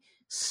be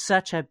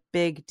such a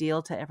big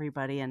deal to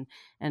everybody and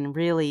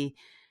really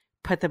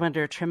put them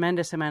under a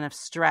tremendous amount of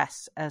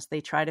stress as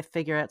they try to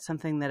figure out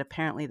something that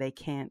apparently they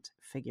can't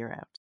figure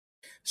out.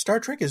 Star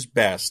Trek is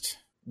best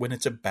when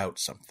it's about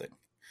something.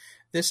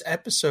 This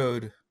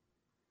episode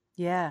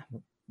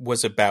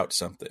was about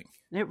something.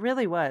 It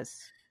really was.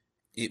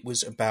 It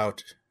was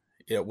about,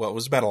 it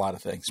was about a lot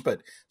of things,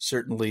 but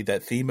certainly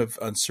that theme of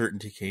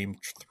uncertainty came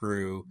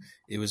through.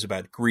 It was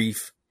about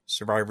grief,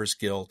 survivor's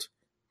guilt,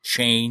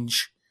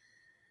 change,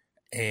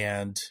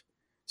 and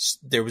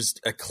there was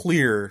a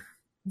clear,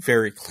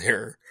 very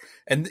clear,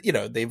 and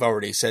they've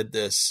already said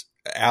this,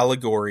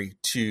 allegory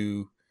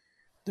to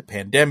the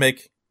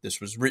pandemic.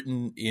 This was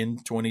written in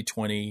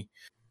 2020.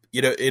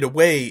 In a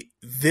way,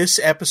 this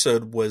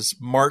episode was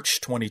March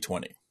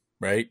 2020,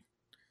 right?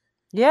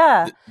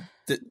 Yeah.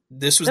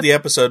 This was the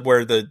episode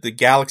where the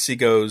galaxy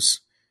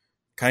goes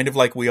kind of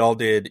like we all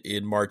did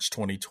in March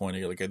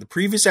 2020. Like the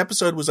previous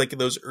episode was like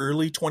those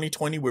early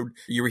 2020 where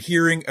you were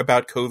hearing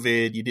about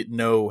COVID. You didn't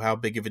know how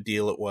big of a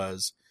deal it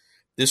was.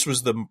 This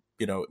was the,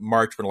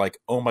 March when like,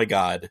 oh my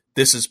God,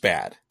 this is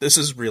bad. This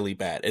is really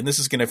bad. And this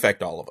is going to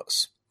affect all of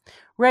us.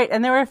 Right.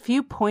 And there were a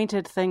few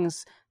pointed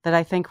things that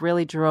I think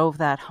really drove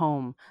that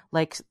home.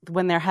 Like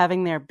when they're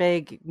having their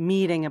big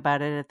meeting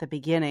about it at the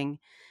beginning,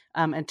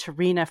 and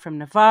Tarina from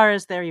Navarre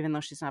is there, even though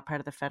she's not part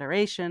of the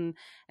Federation.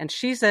 And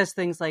she says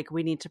things like,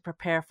 we need to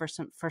prepare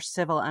for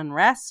civil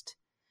unrest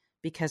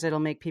because it'll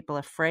make people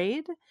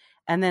afraid.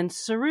 And then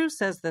Saru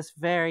says this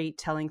very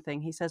telling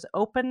thing. He says,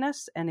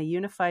 openness and a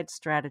unified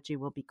strategy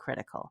will be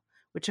critical,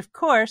 which of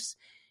course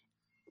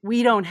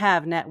we didn't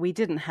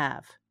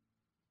have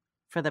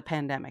for the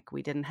pandemic.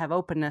 We didn't have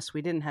openness.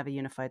 We didn't have a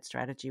unified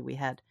strategy. We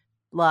had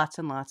lots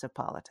and lots of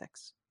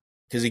politics.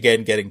 Because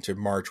again, getting to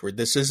March, where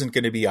this isn't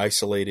going to be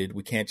isolated.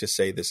 We can't just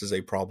say this is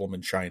a problem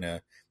in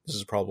China. This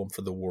is a problem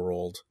for the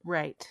world.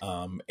 Right.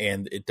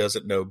 And it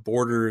doesn't know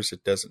borders.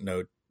 It doesn't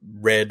know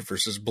red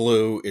versus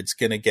blue. It's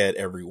going to get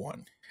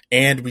everyone.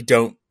 And we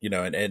don't,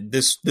 and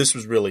this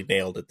was really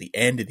nailed at the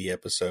end of the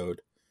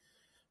episode.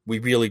 We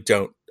really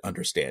don't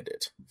understand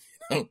it.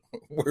 That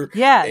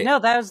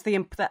was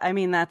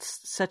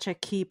that's such a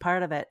key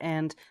part of it.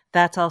 And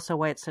that's also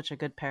why it's such a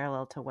good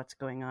parallel to what's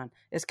going on,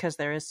 is because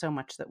there is so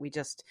much that we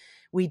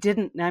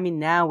didn't,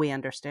 now we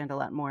understand a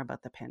lot more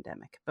about the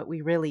pandemic, but we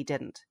really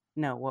didn't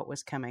know what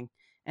was coming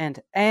and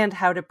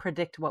how to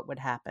predict what would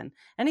happen.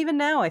 And even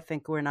now, I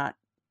think we're not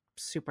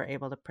super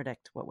able to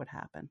predict what would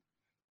happen.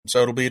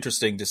 So it'll be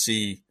interesting to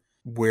see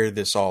where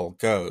this all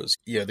goes.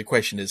 The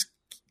question is,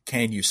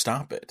 can you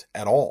stop it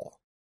at all?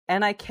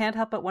 And I can't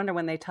help but wonder,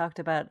 when they talked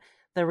about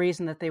the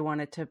reason that they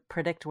wanted to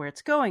predict where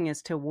it's going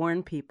is to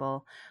warn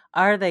people,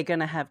 are they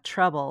going to have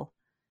trouble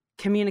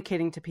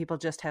communicating to people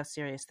just how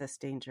serious this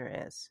danger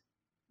is?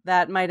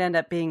 That might end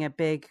up being a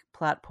big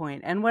plot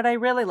point. And what I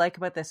really like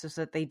about this is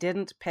that they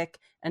didn't pick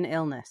an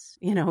illness,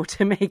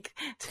 to make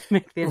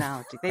the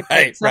analogy. They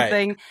picked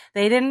something. Right.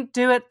 They didn't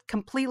do it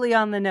completely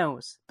on the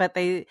nose, but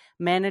they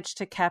managed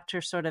to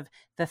capture sort of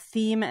the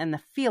theme and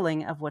the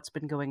feeling of what's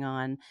been going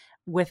on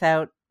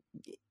without,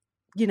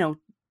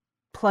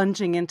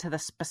 plunging into the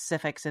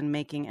specifics and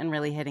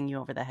really hitting you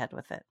over the head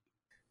with it.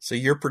 So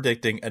you're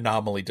predicting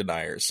anomaly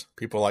deniers.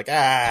 People are like,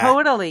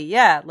 Totally,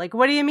 yeah. Like,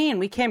 what do you mean?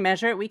 We can't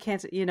measure it. We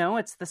can't,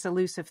 it's this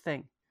elusive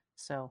thing.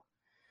 So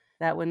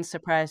that wouldn't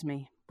surprise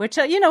me. Which,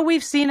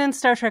 we've seen in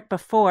Star Trek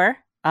before,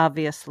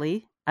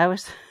 obviously. I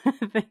was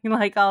thinking,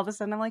 like, all of a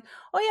sudden, I'm like,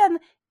 oh yeah,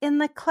 in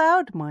the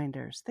Cloud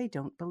Minders, they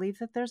don't believe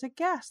that there's a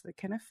gas that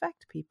can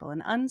affect people,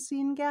 an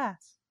unseen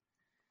gas.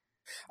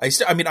 I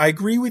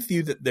agree with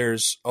you that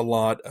there's a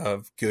lot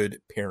of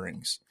good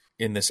pairings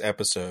in this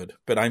episode,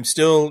 but I'm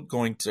still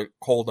going to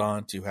hold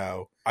on to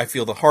how I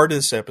feel the heart of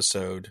this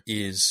episode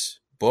is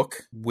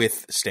Book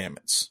with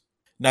Stamets.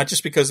 Not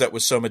just because that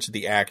was so much of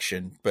the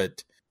action,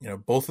 but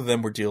both of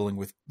them were dealing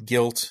with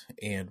guilt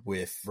and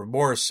with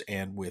remorse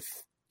and with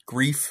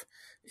grief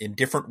in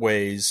different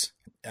ways.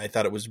 I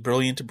thought it was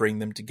brilliant to bring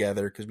them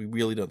together because we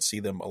really don't see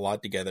them a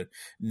lot together.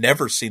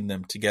 Never seen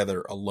them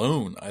together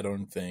alone, I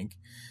don't think.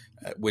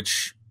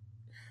 Which,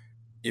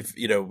 if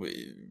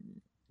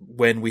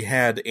when we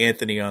had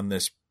Anthony on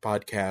this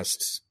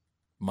podcast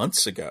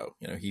months ago,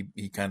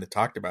 he kind of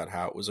talked about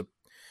how it was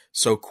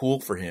so cool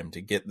for him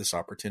to get this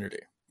opportunity.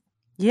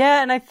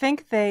 Yeah, and I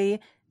think they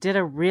did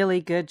a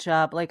really good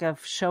job,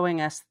 of showing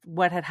us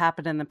what had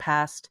happened in the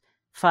past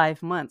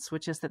 5 months,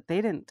 which is that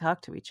they didn't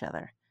talk to each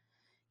other.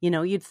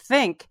 You'd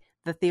think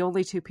that the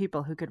only two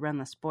people who could run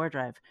the spore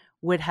drive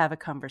would have a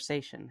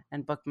conversation,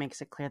 and Book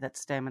makes it clear that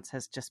Stamets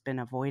has just been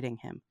avoiding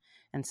him.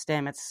 And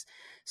Stamets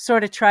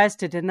sort of tries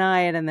to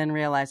deny it and then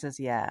realizes,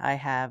 yeah, I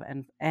have.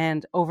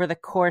 And over the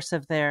course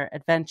of their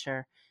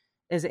adventure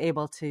is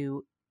able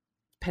to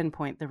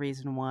pinpoint the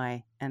reason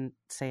why and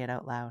say it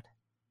out loud.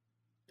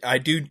 I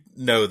do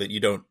know that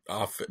you don't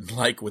often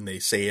like when they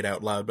say it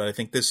out loud, but I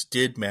think this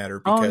did matter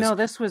because... Oh, no,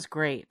 this was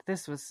great.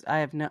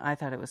 I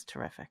thought it was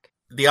terrific.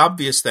 The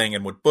obvious thing,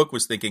 and what Book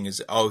was thinking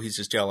is, oh, he's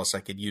just jealous I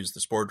could use the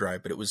spore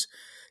drive, but it was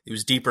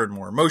deeper and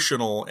more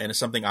emotional, and it's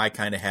something I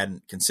kind of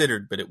hadn't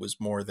considered, but it was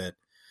more that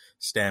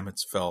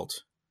Stamets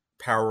felt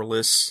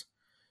powerless,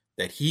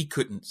 that he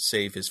couldn't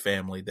save his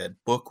family,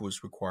 that Book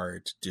was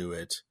required to do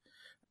it,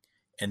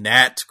 and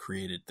that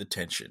created the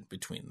tension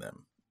between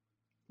them.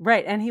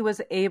 Right, and he was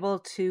able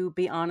to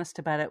be honest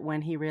about it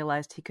when he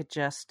realized he could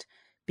just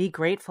be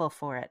grateful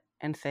for it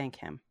and thank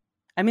him.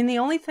 I mean, the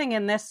only thing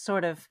in this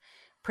sort of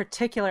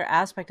particular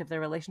aspect of their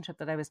relationship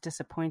that I was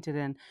disappointed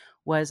in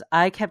was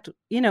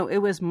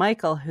it was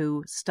Michael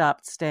who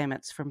stopped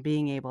Stamets from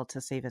being able to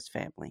save his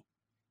family.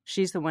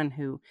 She's the one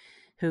who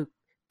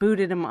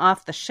booted him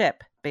off the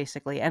ship,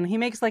 basically. And he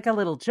makes a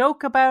little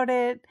joke about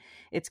it.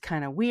 It's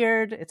kind of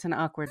weird. It's an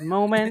awkward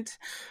moment.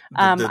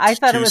 I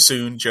thought it was too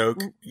soon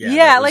joke.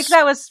 Yeah,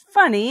 that was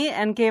funny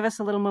and gave us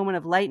a little moment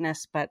of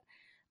lightness, but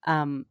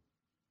I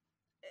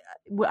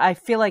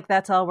feel like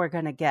that's all we're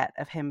going to get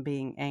of him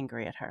being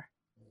angry at her.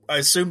 I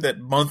assume that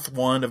month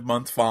 1 of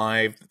month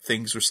 5,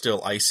 things were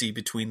still icy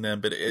between them,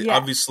 but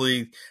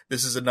obviously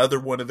this is another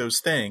one of those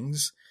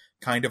things,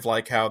 kind of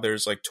like how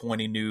there's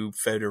 20 new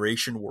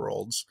Federation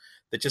worlds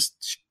that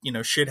just,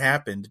 shit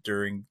happened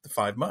during the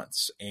 5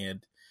 months.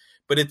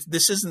 But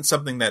this isn't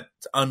something that's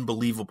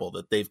unbelievable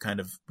that they've kind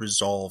of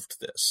resolved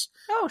this.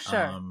 Oh,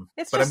 sure.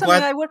 It's just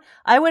something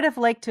I would have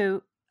liked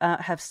to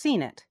have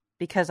seen it,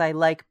 because I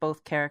like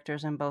both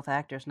characters and both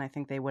actors, and I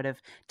think they would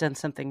have done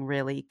something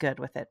really good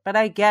with it. But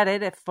I get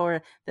it,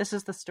 this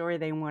is the story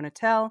they want to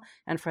tell,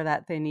 and for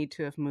that they need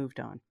to have moved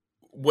on.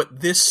 What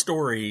this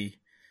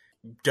story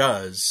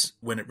does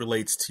when it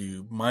relates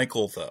to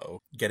Michael,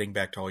 though, getting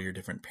back to all your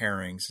different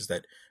pairings, is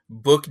that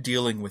Book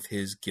dealing with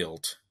his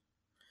guilt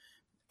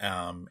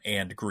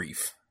and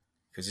grief,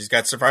 because he's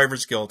got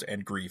survivor's guilt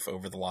and grief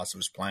over the loss of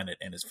his planet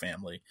and his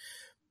family,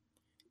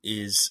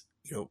 is,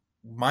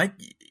 Mike,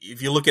 if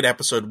you look at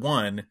episode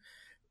 1,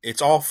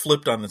 it's all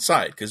flipped on the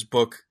side, because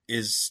Book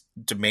is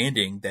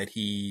demanding that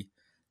he,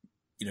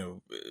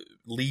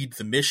 lead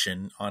the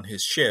mission on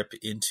his ship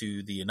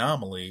into the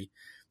anomaly,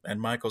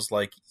 And Michael's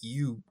like,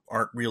 you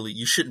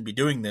shouldn't be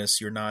doing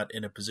this. You're not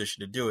in a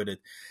position to do it.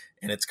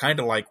 And it's kind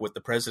of like what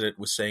the president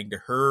was saying to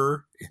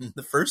her in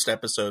the first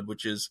episode,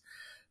 which is,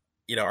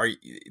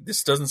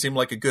 this doesn't seem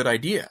like a good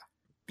idea.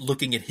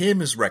 Looking at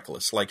him as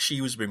reckless, like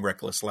she was being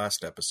reckless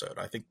last episode.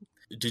 I think,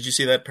 did you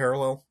see that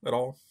parallel at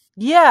all?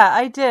 Yeah,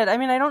 I did. I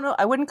mean, I don't know.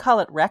 I wouldn't call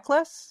it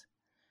reckless,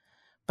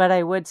 but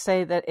I would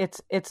say that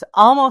it's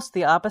almost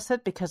the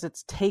opposite, because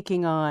it's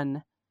taking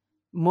on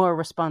more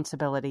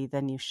responsibility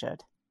than you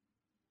should,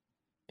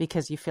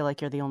 because you feel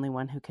like you're the only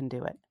one who can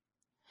do it.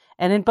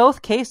 And in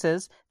both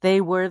cases, they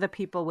were the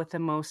people with the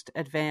most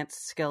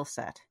advanced skill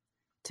set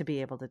to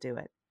be able to do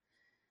it.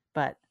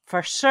 But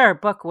for sure,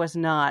 Book was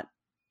not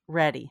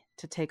ready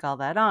to take all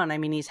that on. I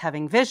mean, he's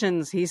having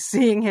visions, he's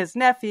seeing his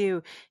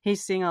nephew,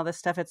 he's seeing all this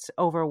stuff. It's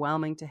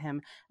overwhelming to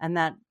him. And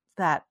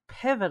that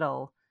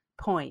pivotal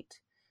point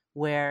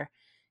where,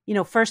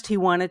 first he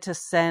wanted to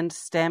send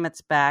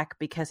Stamets back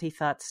because he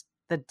thought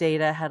the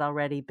data had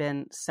already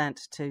been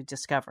sent to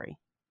Discovery,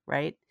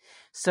 right?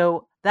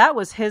 So that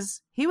was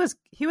he was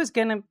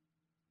going to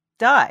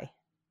die.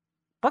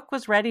 Book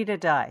was ready to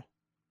die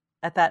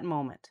at that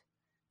moment,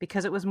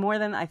 because it was more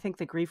than, I think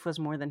the grief was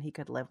more than he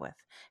could live with.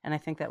 And I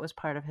think that was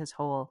part of his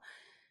whole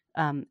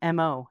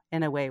MO,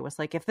 in a way, was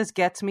like, if this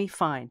gets me,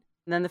 fine.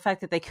 And then the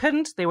fact that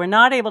they were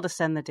not able to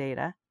send the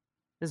data,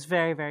 is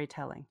very, very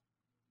telling.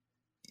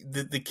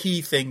 The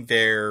key thing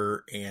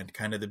there, and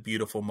kind of the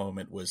beautiful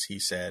moment, was he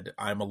said,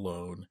 I'm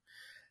alone.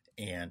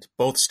 And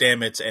both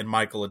Stamets and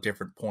Michael at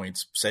different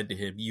points said to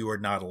him, you are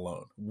not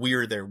alone.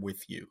 We're there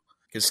with you.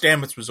 Because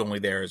Stamets was only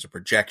there as a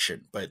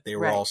projection, but they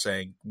were all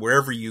saying,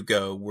 wherever you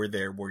go, we're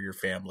there, we're your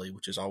family,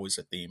 which is always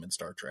a theme in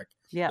Star Trek.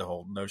 Yeah. The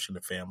whole notion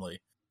of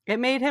family. It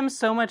made him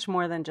so much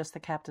more than just the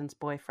captain's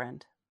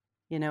boyfriend.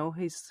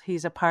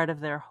 He's a part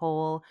of their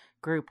whole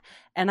group.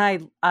 And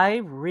I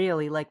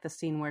really like the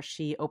scene where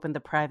she opened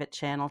the private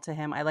channel to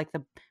him. I like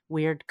the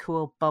weird,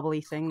 cool, bubbly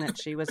thing that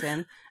she was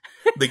in.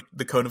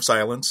 the Cone of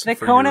Silence. The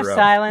Cone of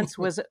Silence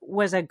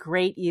was a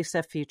great use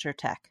of future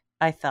tech,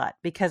 I thought,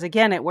 because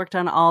again, it worked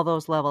on all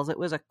those levels. It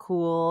was a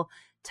cool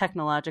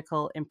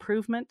technological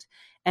improvement,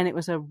 and it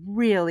was a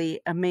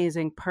really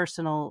amazing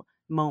personal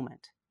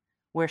moment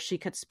where she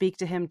could speak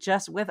to him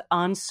just with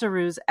An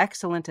Saru's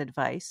excellent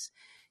advice.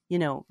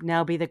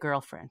 Now be the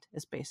girlfriend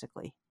is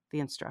basically the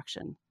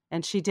instruction.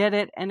 And she did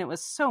it, and it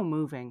was so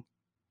moving.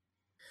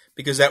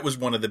 Because that was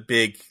one of the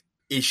big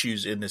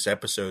issues in this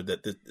episode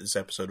that this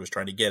episode was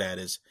trying to get at,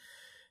 is,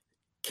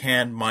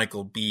 can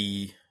Michael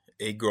be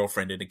a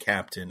girlfriend and a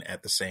captain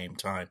at the same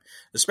time?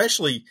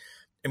 Especially,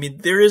 I mean,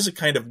 there is a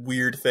kind of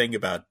weird thing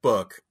about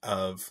Book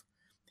of,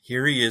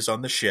 here he is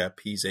on the ship,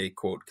 he's a,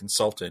 quote,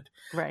 consultant.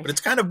 Right. But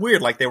it's kind of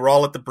weird, like they were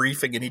all at the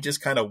briefing and he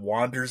just kind of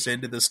wanders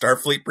into the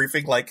Starfleet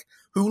briefing like,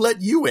 who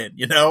let you in,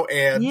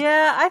 And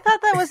yeah, I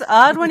thought that was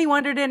odd when he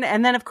wandered in.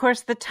 And then, of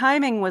course, the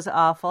timing was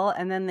awful,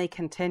 and then they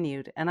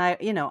continued. And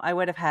I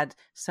would have had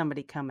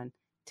somebody come and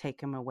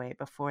take him away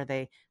before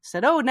they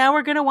said, oh, now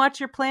we're going to watch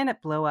your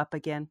planet blow up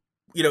again.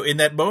 In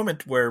that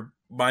moment where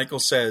Michael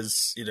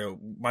says,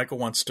 Michael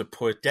wants to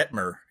put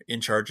Detmer in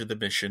charge of the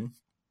mission,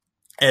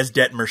 as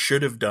Detmer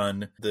should have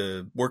done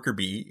the worker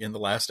bee in the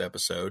last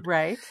episode.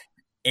 Right.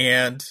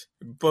 And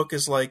Book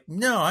is like,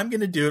 no, I'm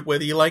going to do it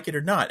whether you like it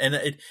or not. And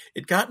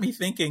it got me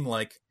thinking,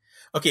 like,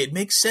 okay, it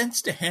makes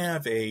sense to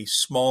have a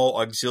small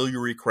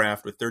auxiliary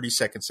craft with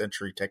 32nd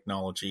century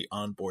technology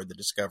on board the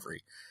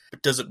Discovery.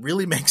 But does it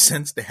really make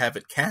sense to have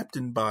it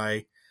captained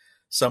by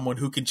someone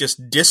who can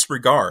just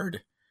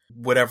disregard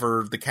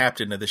whatever the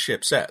captain of the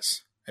ship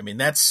says? I mean,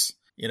 that's,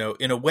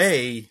 in a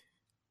way,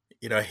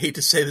 I hate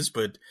to say this,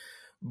 but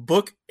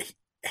Book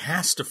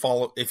has to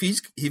follow, if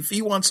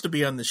he wants to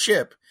be on the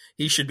ship,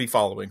 he should be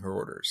following her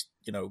orders,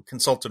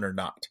 consultant or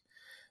not.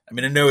 I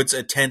mean, I know it's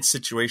a tense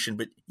situation,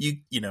 but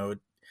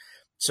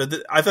so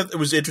I thought it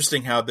was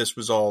interesting how this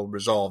was all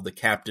resolved, the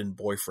captain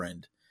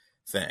boyfriend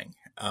thing,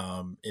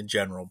 in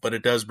general, but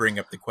it does bring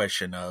up the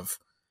question of,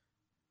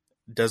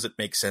 does it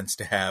make sense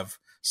to have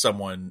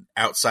someone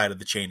outside of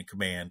the chain of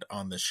command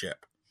on the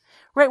ship?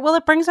 Right. Well,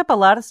 it brings up a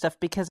lot of stuff,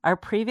 because our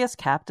previous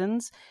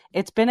captains,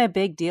 it's been a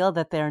big deal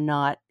that they're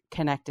not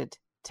connected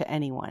to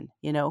anyone.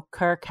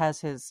 Kirk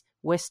has his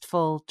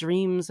wistful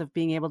dreams of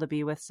being able to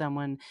be with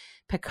someone.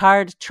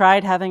 Picard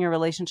tried having a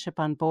relationship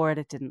on board.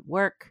 It didn't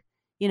work.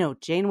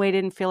 Janeway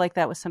didn't feel like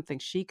that was something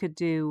she could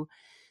do.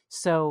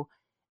 So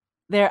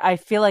I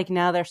feel like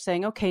now they're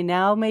saying, okay,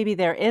 now maybe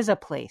there is a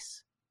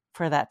place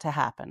for that to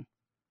happen.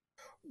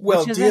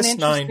 Well,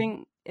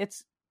 DS9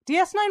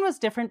 DS9 was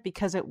different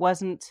because it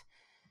wasn't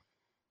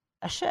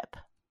a ship.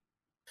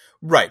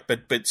 Right,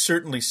 but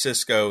certainly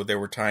Sisko, there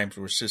were times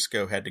where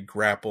Sisko had to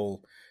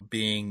grapple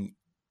being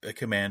a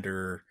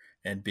commander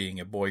and being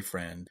a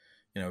boyfriend.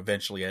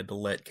 Eventually had to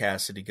let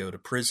Cassidy go to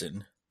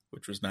prison,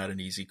 which was not an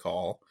easy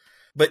call.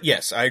 But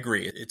yes, I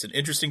agree. It's an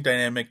interesting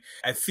dynamic.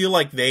 I feel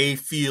like they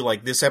feel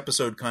like this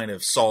episode kind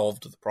of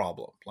solved the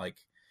problem. Like,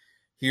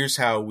 here's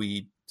how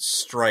we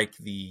strike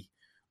the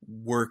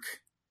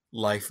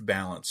work-life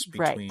balance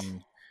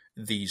between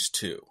these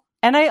two.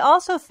 And I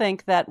also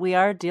think that we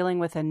are dealing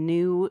with a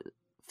new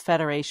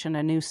Federation,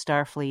 a new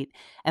Starfleet,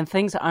 and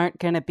things aren't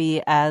going to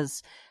be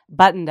as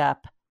buttoned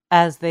up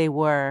as they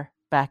were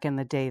back in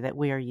the day that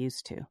we are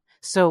used to.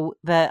 So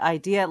the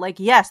idea, like,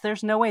 yes,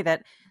 there's no way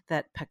that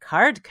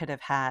Picard could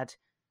have had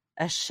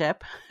a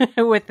ship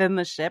within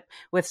the ship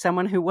with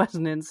someone who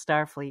wasn't in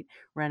Starfleet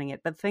running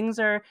it. But things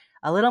are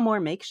a little more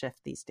makeshift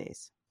these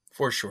days.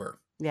 For sure.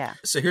 Yeah.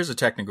 So here's a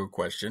technical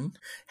question.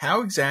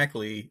 How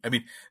exactly, I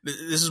mean,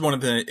 this is one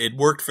of the, it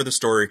worked for the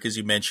story because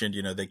you mentioned,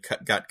 they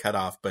got cut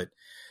off, but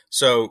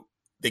so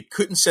they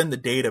couldn't send the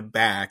data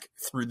back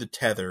through the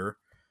tether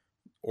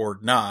or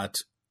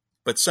not,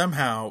 but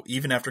somehow,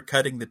 even after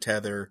cutting the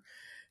tether,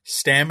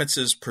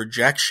 Stamets's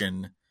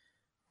projection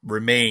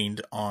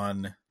remained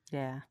on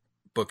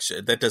books.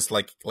 That does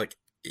like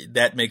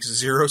that makes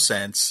zero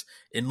sense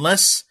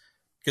unless,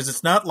 because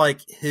it's not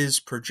like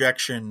his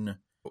projection,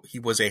 he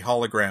was a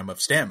hologram of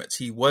Stamets.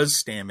 He was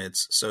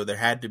Stamets, so there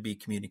had to be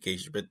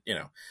communication. But,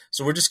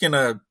 so we're just going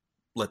to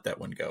let that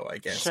one go, I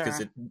guess, because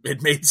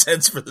it made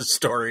sense for the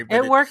story.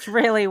 But it worked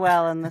really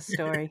well in the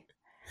story.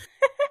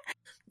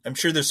 I'm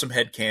sure there's some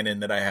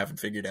headcanon that I haven't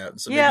figured out. And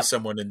so maybe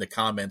someone in the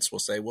comments will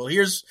say, well,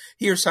 here's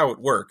how it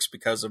works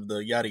because of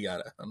the yada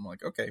yada. I'm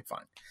like, okay,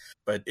 fine.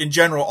 But in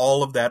general,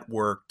 all of that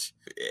worked.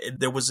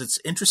 There was this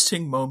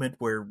interesting moment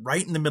where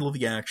right in the middle of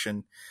the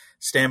action,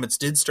 Stamets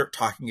did start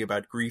talking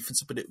about grief, and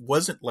stuff, but it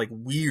wasn't like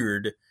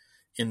weird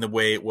in the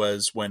way it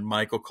was when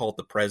Michael called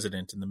the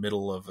president in the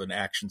middle of an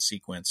action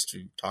sequence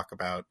to talk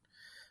about,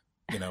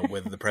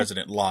 whether the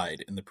president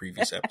lied in the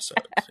previous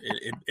episode.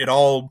 It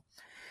all,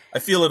 I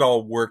feel it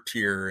all worked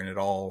here and it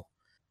all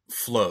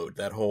flowed,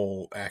 that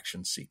whole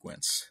action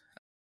sequence.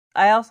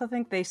 I also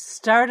think they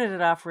started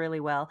it off really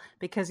well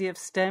because you have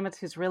Stamets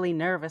who's really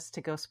nervous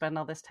to go spend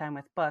all this time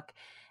with Book.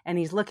 And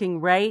he's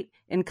looking right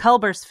in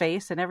Culber's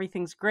face and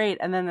everything's great.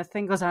 And then the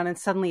thing goes on and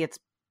suddenly it's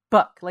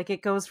Book. Like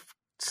it goes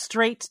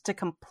straight to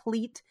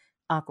complete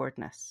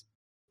awkwardness.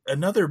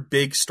 Another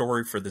big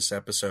story for this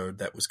episode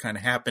that was kind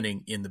of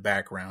happening in the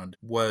background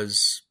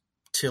was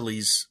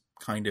Tilly's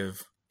kind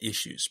of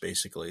issues,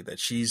 basically, that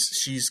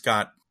she's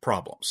got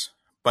problems.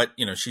 But,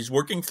 she's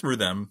working through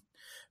them.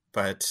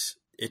 But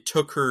it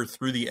took her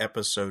through the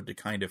episode to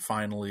kind of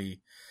finally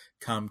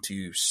come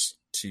to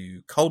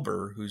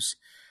Culber, who's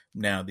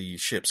now the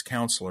ship's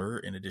counselor,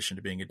 in addition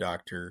to being a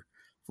doctor,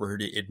 for her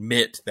to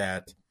admit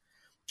that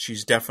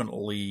she's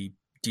definitely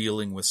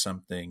dealing with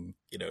something,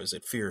 is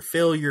it fear of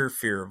failure,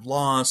 fear of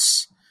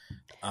loss,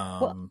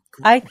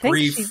 I think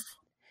grief?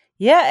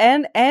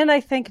 And I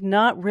think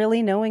not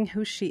really knowing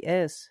who she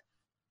is.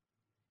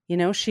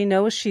 She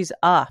knows she's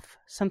off.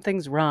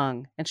 Something's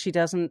wrong. And she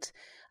doesn't,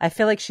 I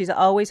feel like she's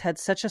always had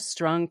such a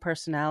strong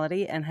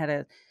personality and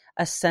had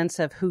a sense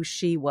of who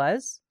she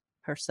was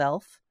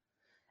herself.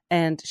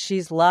 And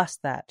she's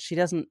lost that. She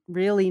doesn't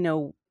really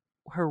know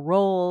her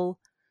role,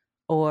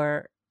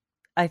 or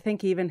I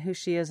think even who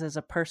she is as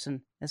a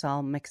person is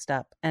all mixed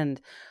up.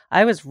 And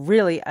I was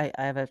really, I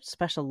have a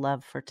special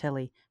love for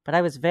Tilly, but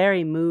I was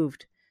very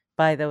moved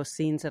by those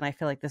scenes. And I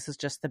feel like this is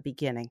just the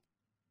beginning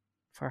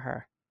for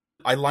her.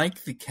 I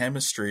like the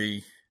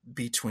chemistry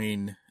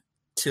between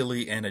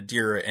Tilly and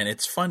Adira. And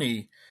it's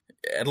funny,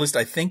 at least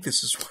I think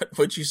this is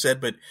what you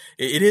said, but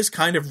it is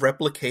kind of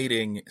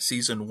replicating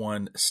season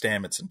 1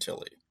 Stamets and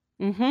Tilly.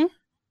 Mm-hmm.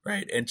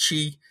 Right. And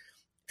she,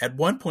 at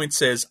one point,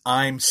 says,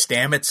 "I'm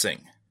Stametsing."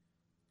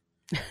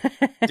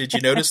 Did you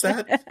notice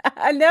that?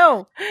 I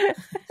know.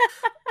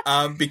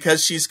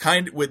 Because she's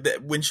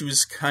when she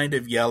was kind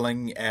of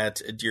yelling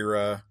at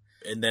Adira,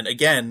 and then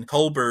again,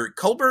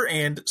 Culber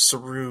and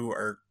Saru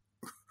are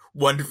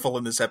wonderful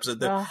in this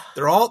episode.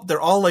 They're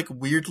all like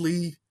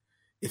weirdly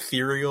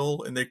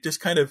ethereal, and they're just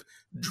kind of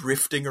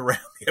drifting around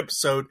the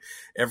episode.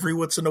 Every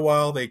once in a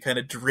while, they kind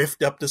of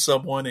drift up to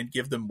someone and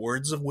give them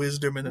words of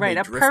wisdom, and then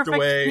they drift away. Right, a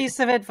perfect piece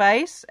of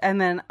advice,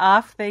 and then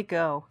off they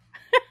go.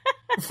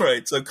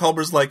 Right, so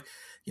Culber's like,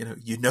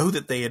 you know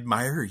that they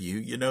admire you,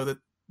 you know that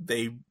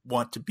they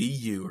want to be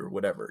you or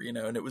whatever,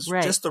 and it was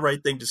just the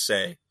right thing to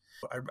say.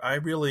 I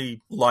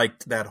really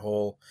liked that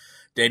whole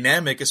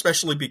dynamic,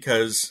 especially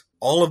because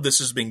all of this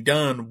is being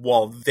done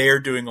while they're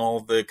doing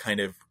all the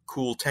kind of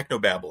cool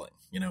technobabbling,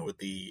 with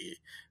the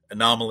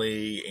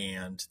anomaly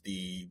and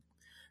the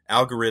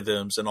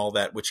algorithms and all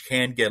that, which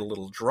can get a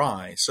little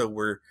dry. So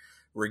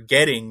we're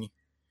getting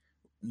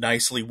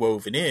nicely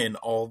woven in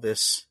all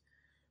this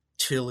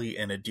Tilly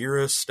and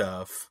Adira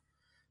stuff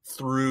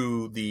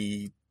through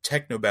the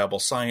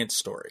technobabble science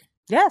story.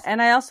 Yes,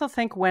 and I also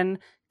think when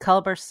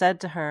Culber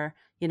said to her,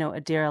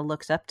 Adira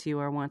looks up to you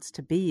or wants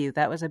to be you,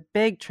 that was a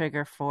big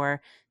trigger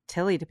for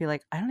Tilly to be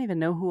like, I don't even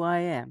know who I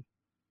am.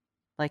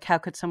 Like, how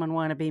could someone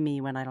want to be me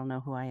when I don't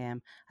know who I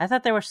am? I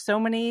thought there were so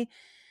many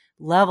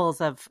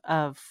levels of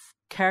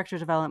character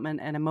development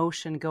and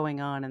emotion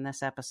going on in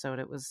this episode.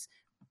 It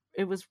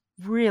was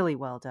really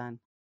well done.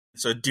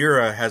 So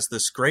Adira has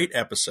this great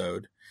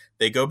episode.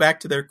 They go back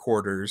to their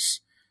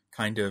quarters,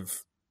 kind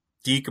of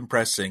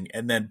decompressing,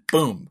 and then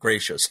boom,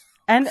 Gracious.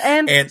 And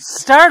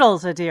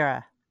startles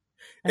Adira.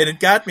 And it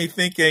got me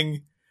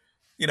thinking,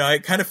 I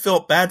kind of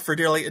felt bad for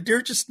Adira. Like,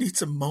 Adira just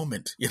needs a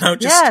moment,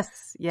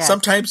 just yes.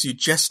 Sometimes you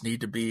just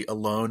need to be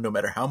alone, no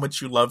matter how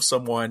much you love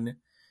someone.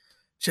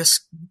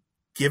 Just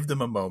give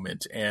them a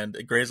moment. And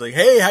Gray's like,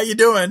 hey, how you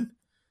doing?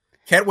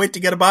 Can't wait to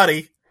get a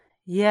body.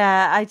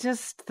 Yeah,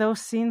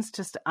 those scenes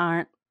just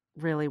aren't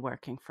really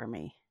working for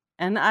me.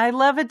 And I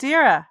love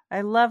Adira.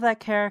 I love that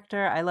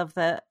character. I love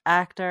the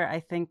actor. I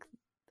think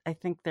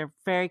they're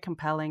very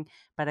compelling,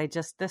 but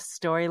this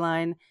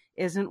storyline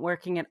isn't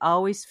working. It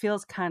always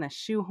feels kind of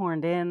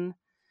shoehorned in.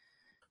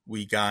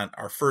 We got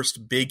our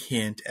first big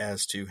hint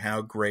as to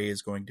how Gray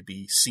is going to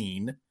be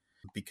seen,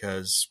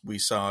 because we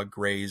saw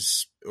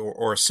Gray's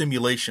or a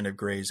simulation of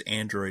Gray's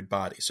android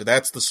body. So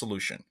that's the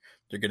solution.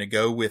 They're going to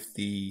go with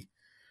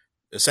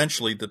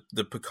essentially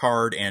the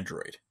Picard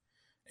android.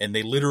 And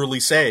they literally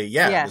say,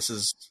 yes, this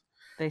is,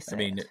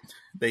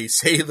 they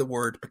say the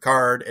word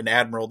Picard, an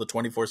admiral, the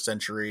 24th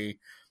century,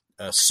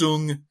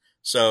 Sung.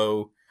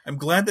 So I'm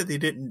glad that they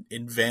didn't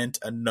invent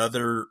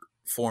another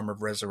form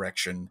of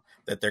resurrection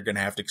that they're going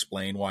to have to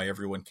explain why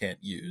everyone can't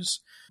use.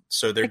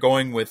 So they're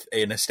going with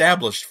an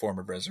established form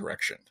of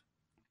resurrection.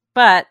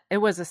 But it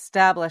was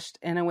established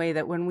in a way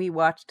that when we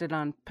watched it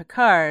on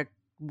Picard,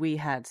 we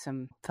had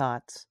some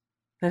thoughts.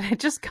 That it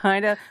just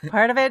kind of,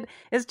 part of it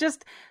is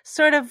just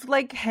sort of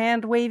like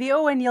hand wavy,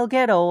 and you'll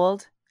get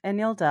old and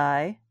you'll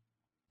die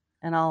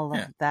and all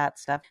of that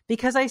stuff.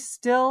 Because I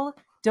still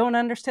don't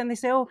understand. They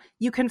say,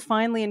 you can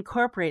finally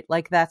incorporate,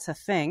 like that's a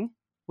thing,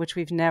 which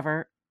we've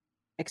never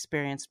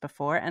experienced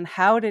before. And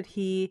how did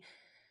he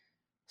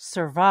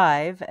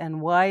survive?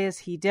 And why is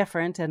he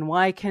different? And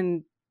why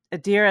can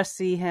Adira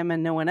see him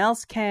and no one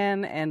else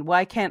can? And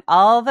why can't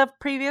all the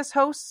previous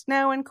hosts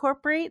now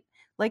incorporate?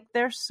 Like,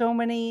 there's so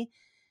many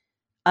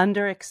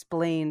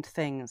underexplained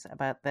things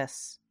about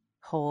this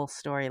whole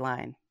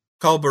storyline.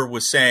 Culber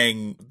was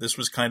saying this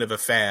was kind of a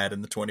fad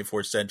in the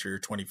 24th century or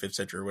 25th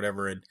century or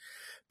whatever,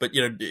 but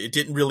it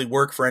didn't really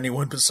work for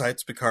anyone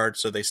besides Picard,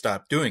 so they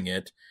stopped doing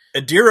it.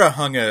 Adira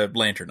hung a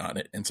lantern on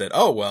it and said,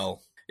 "Oh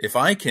well, if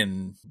I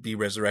can be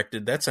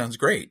resurrected, that sounds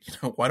great.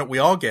 Why don't we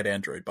all get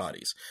android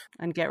bodies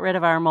and get rid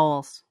of our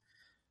moles?"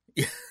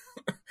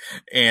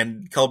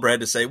 And Culber had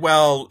to say,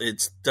 well,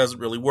 it doesn't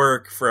really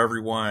work for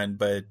everyone,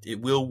 but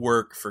it will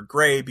work for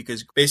Gray,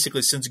 because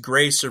basically since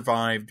Gray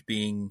survived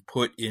being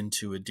put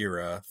into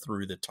Adira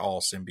through the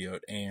Tall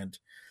symbiote and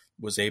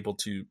was able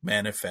to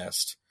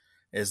manifest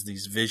as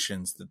these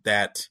visions,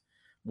 that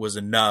was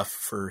enough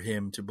for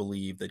him to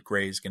believe that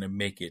Gray's going to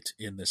make it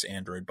in this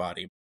android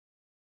body.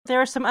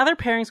 There are some other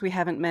pairings we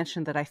haven't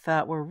mentioned that I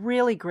thought were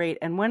really great,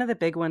 and one of the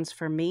big ones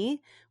for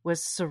me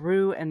was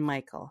Saru and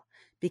Michael.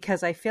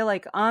 Because I feel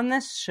like on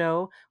this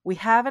show, we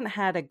haven't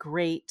had a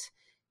great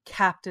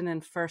captain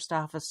and first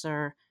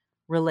officer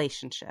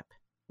relationship,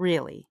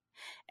 really.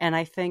 And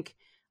I think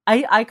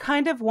I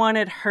kind of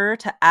wanted her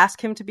to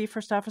ask him to be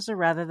first officer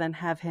rather than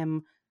have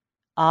him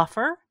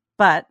offer.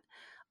 But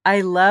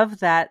I love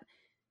that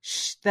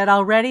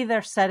already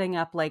they're setting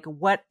up like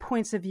what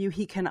points of view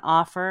he can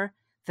offer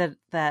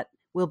that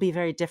will be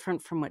very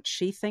different from what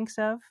she thinks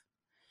of.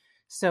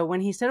 So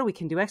when he said, we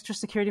can do extra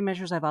security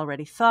measures, I've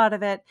already thought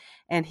of it.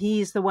 And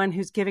he's the one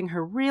who's giving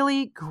her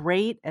really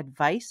great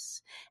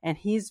advice. And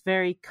he's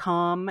very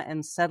calm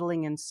and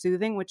settling and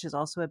soothing, which is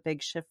also a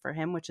big shift for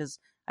him, which is,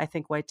 I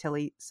think, why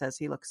Tilly says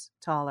he looks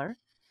taller.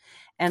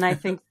 And I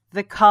think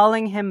the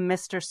calling him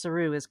Mr.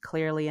 Saru is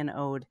clearly an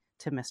ode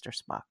to Mr.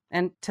 Spock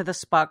and to the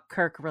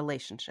Spock-Kirk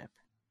relationship.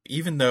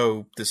 Even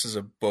though this is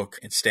a book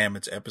and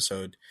Stamets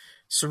episode,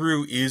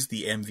 Saru is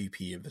the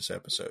MVP of this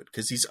episode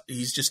because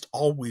he's just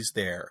always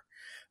there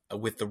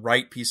with the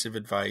right piece of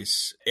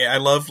advice. I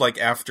love, like,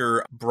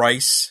 after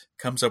Bryce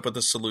comes up with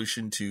a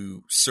solution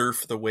to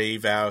surf the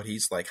wave out,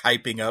 he's like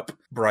hyping up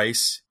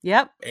Bryce.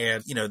 Yep.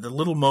 And, the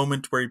little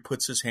moment where he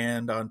puts his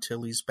hand on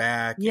Tilly's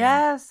back.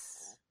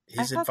 Yes.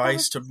 His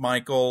advice to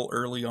Michael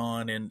early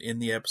on in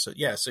the episode.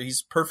 Yeah, so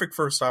he's perfect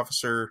first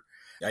officer.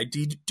 I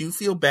do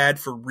feel bad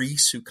for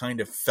Reese, who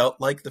kind of felt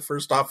like the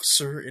first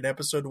officer in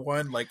episode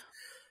 1. Like,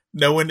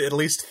 no one at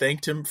least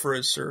thanked him for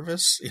his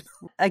service.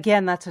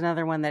 Again, that's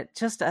another one that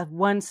just a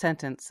one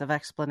sentence of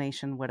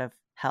explanation would have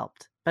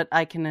helped. But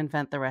I can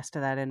invent the rest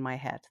of that in my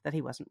head, that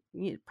he wasn't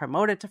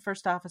promoted to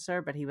first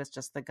officer, but he was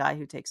just the guy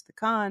who takes the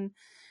con.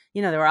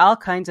 There were all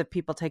kinds of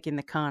people taking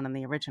the con in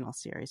the original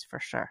series,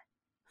 for sure.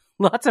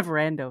 Lots of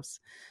randos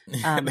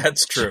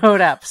that's true.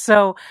 Showed up.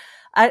 So,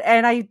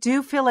 I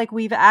do feel like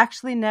we've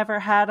actually never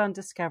had on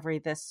Discovery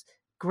this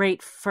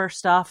great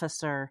first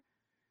officer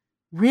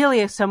really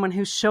is someone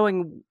who's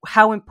showing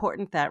how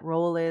important that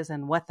role is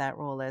and what that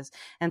role is.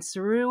 And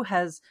Saru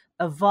has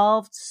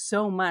evolved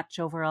so much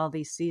over all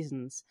these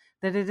seasons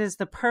that it is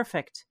the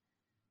perfect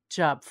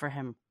job for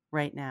him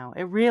right now.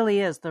 It really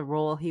is the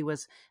role he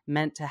was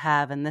meant to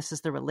have. And this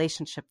is the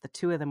relationship the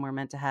two of them were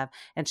meant to have.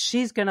 And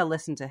she's going to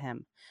listen to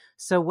him.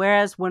 So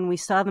whereas when we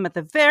saw them at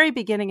the very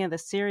beginning of the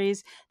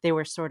series, they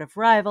were sort of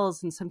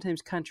rivals and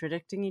sometimes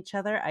contradicting each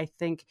other, I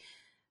think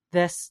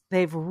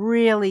they've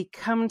really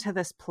come to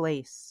this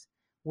place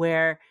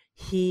where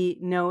he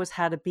knows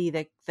how to be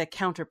the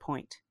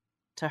counterpoint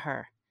to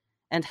her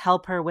and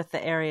help her with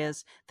the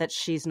areas that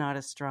she's not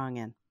as strong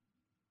in.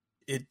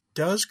 It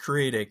does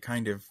create a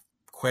kind of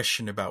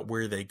question about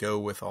where they go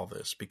with all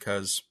this,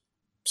 because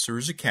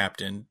Saru's a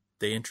captain.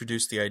 They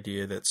introduced the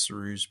idea that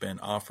Saru's been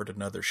offered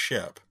another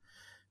ship,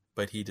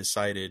 but he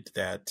decided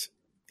that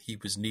he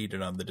was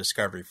needed on the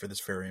Discovery for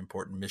this very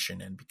important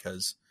mission, and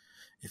because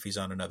if he's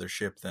on another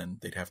ship, then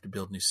they'd have to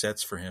build new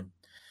sets for him.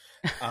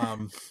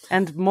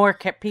 And more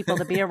people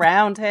to be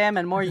around him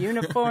and more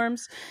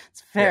uniforms.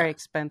 It's very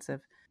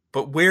expensive.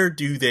 But where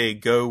do they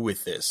go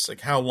with this?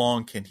 Like, how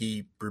long can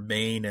he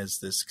remain as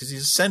this? Because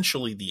he's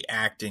essentially the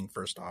acting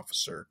first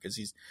officer, because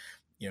he's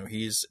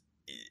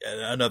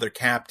another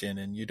captain,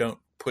 and you don't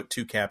put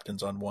two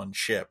captains on one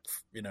ship,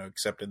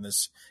 except in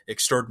this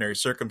extraordinary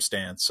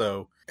circumstance.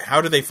 So how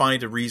do they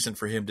find a reason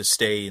for him to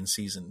stay in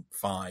season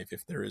 5,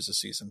 if there is a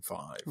season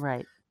 5?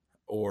 Right.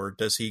 Or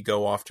does he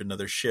go off to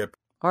another ship?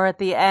 Or at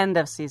the end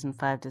of season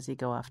 5, does he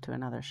go off to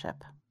another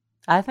ship?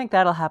 I think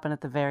that'll happen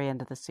at the very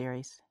end of the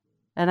series.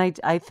 And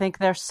I think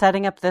they're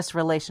setting up this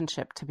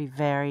relationship to be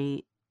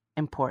very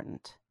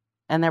important.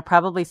 And they're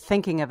probably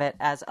thinking of it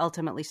as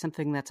ultimately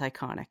something that's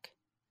iconic.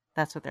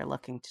 That's what they're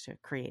looking to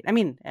create. I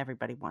mean,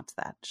 everybody wants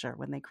that, sure,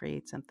 when they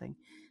create something.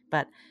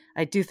 But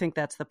I do think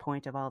that's the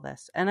point of all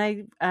this. And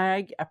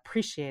I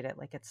appreciate it.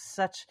 Like, it's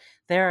such,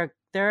 they're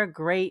a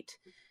great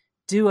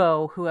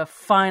duo who have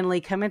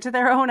finally come into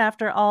their own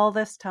after all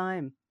this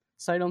time.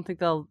 So I don't think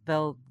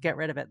they'll get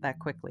rid of it that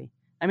quickly.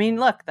 I mean,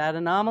 look, that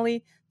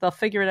anomaly, they'll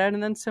figure it out,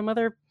 and then some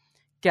other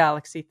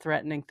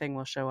galaxy-threatening thing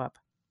will show up.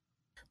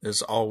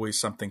 There's always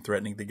something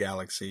threatening the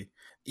galaxy.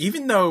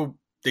 Even though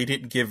they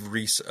didn't give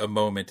Reese a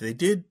moment, they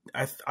did.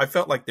 I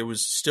felt like there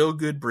was still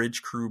good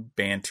bridge crew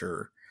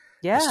banter.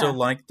 Yeah. I still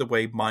like the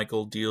way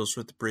Michael deals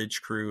with the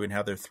bridge crew and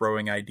how they're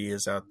throwing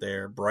ideas out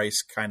there.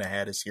 Bryce kind of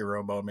had his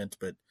hero moment,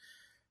 but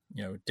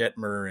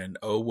Detmer and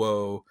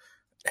Owo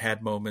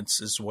had moments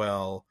as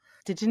well.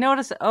 Did you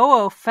notice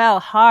Owo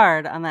fell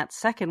hard on that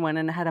second one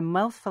and had a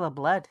mouthful of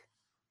blood?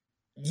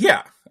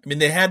 Yeah. I mean,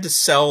 they had to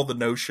sell the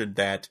notion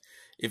that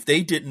if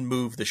they didn't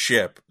move the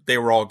ship, they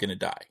were all going to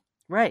die.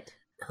 Right.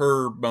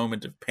 Her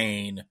moment of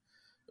pain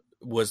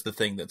was the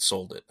thing that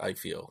sold it, I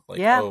feel.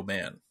 Like, oh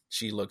man,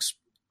 she looks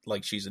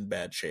like she's in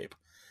bad shape.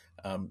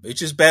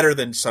 Which is better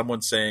than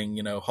someone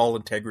saying, hull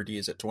integrity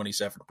is at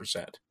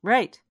 27%.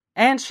 Right.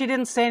 And she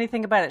didn't say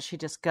anything about it. She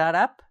just got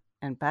up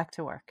and back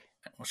to work.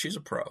 Well, she's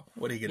a pro.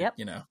 What are you going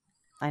to,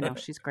 I know,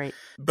 she's great.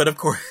 But of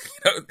course,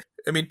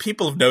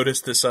 people have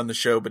noticed this on the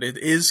show, but it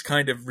is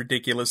kind of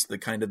ridiculous, the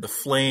kind of the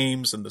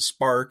flames and the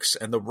sparks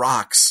and the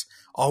rocks,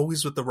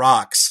 always with the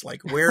rocks.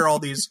 Like, where are all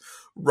these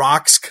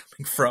rocks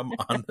coming from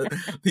on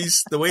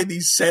the way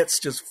these sets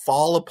just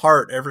fall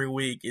apart every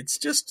week?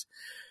 It's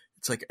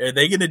like, are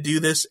they going to do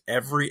this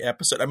every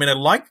episode? I mean, I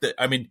like that.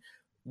 I mean,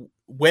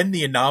 when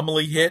the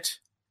anomaly hit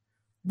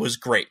was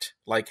great.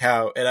 Like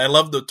how, and I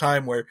love the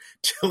time where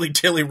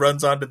Tilly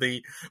runs onto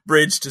the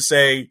bridge to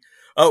say,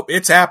 oh,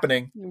 it's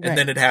happening. Right. And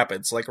then it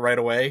happens like right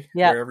away,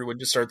 where everyone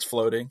just starts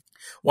floating.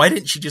 Why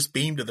didn't she just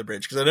beam to the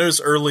bridge? Because I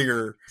noticed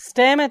earlier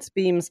Stamets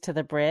beams to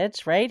the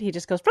bridge, right? He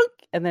just goes,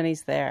 and then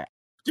he's there.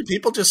 Do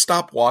people just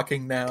stop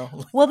walking now?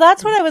 Well,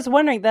 that's what I was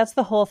wondering. That's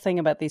the whole thing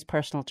about these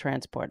personal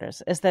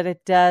transporters, is that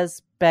it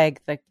does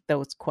beg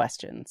those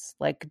questions.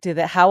 Like,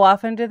 how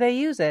often do they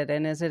use it?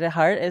 And is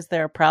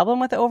there a problem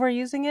with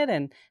overusing it?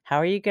 And how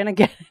are you going to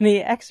get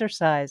any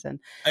exercise? And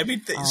I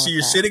mean, so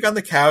you're sitting on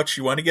the couch,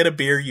 you want to get a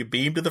beer, you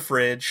beam to the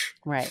fridge.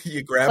 Right.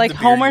 You grab it's like the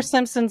beer, Homer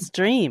Simpson's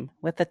dream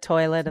with the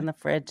toilet and the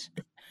fridge.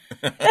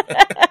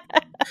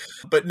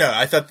 But no,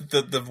 I thought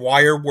that the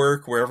wire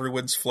work where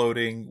everyone's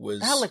floating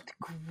was... That looked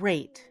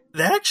great.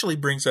 That actually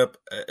brings up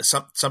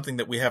something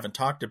that we haven't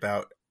talked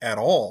about at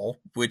all,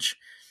 which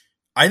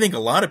I think a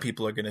lot of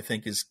people are going to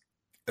think is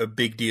a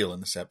big deal in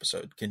this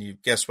episode. Can you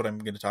guess what I'm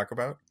going to talk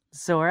about?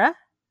 Zora?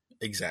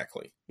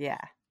 Exactly.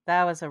 Yeah.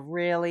 That was a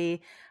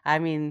really... I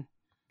mean,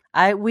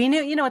 we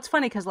knew... it's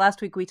funny because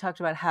last week we talked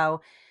about how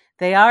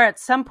they are at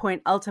some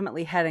point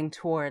ultimately heading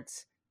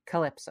towards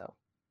Calypso.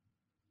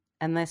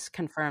 And this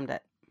confirmed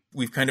it.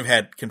 We've kind of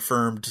had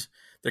confirmed,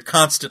 they're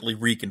constantly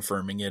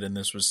reconfirming it, and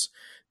this was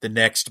the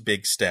next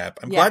big step.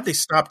 I'm glad they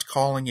stopped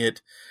calling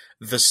it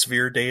the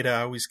sphere data.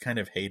 I always kind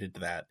of hated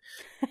that.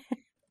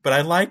 But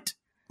I liked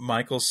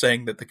Michael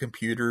saying that the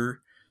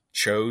computer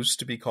chose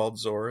to be called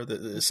Zora.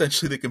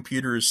 Essentially, the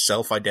computer is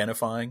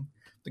self-identifying.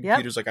 The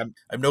computer's like, I'm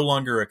no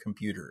longer a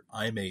computer.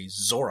 I'm a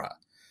Zora.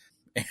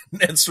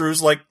 And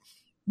Saru's like,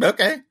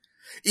 okay.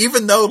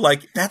 Even though,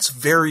 like, that's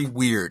very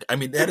weird. I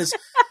mean, that is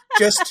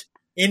just...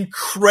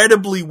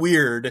 incredibly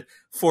weird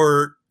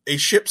for a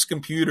ship's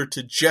computer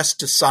to just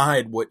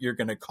decide what you're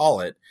going to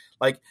call it.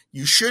 Like,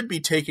 you should be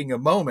taking a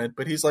moment,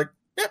 but he's like,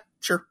 yeah,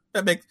 sure,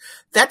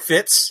 that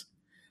fits.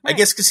 Right. I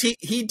guess because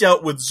he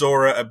dealt with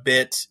Zora a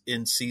bit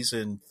in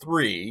season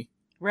 3.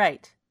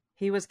 Right.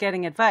 He was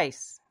getting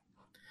advice.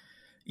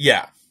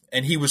 Yeah,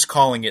 and he was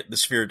calling it the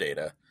sphere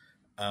data.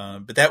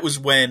 But that was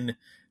when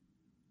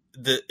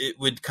it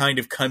would kind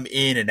of come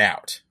in and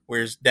out,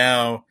 whereas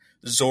now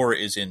Zora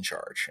is in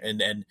charge,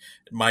 and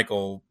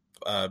Michael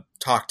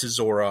talk to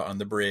Zora on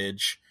the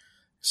bridge.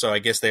 So I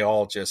guess they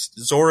all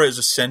Zora is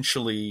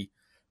essentially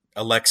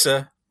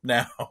Alexa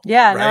now.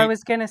 Yeah, right? no, I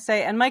was going to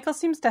say, and Michael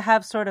seems to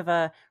have sort of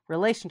a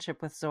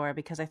relationship with Zora,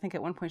 because I think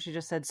at one point she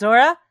just said,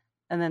 Zora,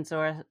 and then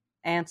Zora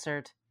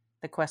answered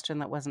the question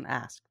that wasn't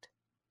asked.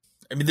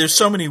 I mean, there's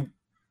so many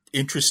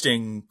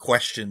interesting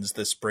questions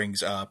this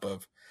brings up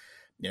of,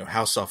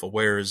 how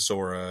self-aware is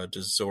Zora?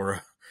 Does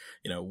Zora,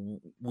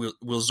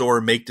 will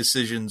Zora make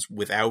decisions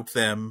without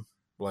them?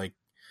 Like,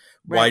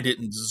 why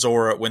didn't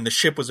Zora, when the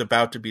ship was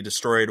about to be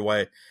destroyed,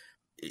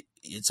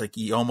 it's like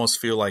you almost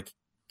feel like,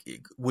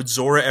 would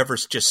Zora ever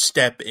just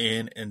step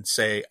in and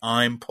say,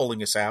 I'm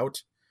pulling us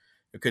out?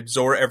 Could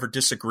Zora ever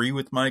disagree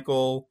with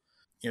Michael?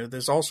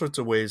 There's all sorts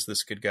of ways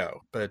this could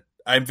go, but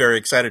I'm very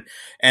excited.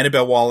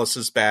 Annabelle Wallace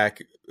is back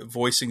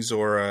voicing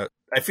Zora.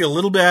 I feel a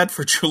little bad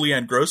for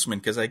Julianne Grossman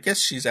because I guess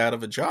she's out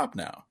of a job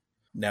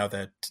now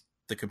that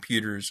the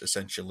computer's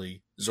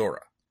essentially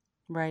Zora.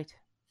 Right.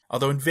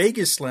 Although in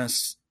Vegas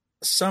last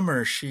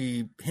summer,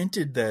 she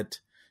hinted that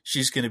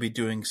she's going to be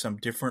doing some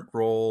different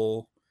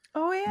role.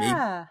 Oh,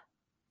 yeah.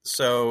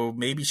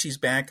 Maybe she's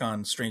back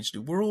on Strange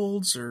New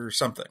Worlds or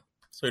something.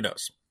 So who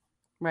knows?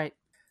 Right.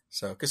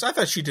 So, because I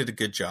thought she did a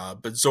good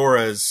job, but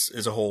Zora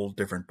is a whole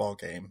different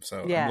ballgame.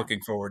 So I'm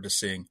looking forward to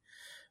seeing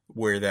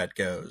where that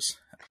goes.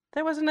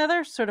 There was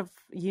another sort of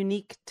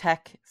unique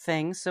tech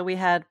thing. So we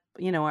had,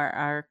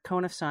 our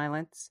Cone of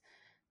Silence,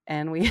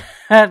 and we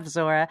had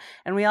Zora,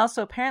 and we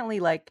also apparently,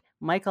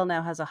 Michael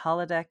now has a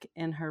holodeck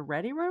in her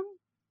ready room.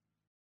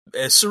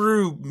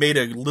 Saru made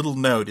a little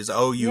note,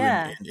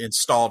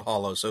 installed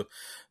Holo. So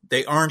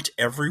they aren't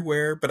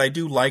everywhere, but I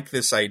do like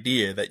this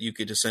idea that you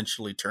could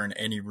essentially turn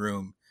any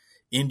room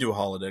into a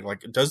holodeck.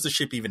 Like, does the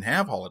ship even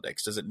have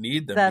holodecks? Does it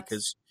need them?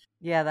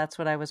 That's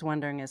what I was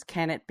wondering is,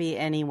 can it be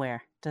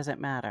anywhere? Does it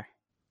matter?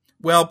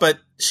 Well, but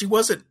she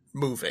wasn't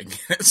moving.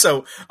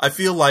 So I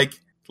feel like,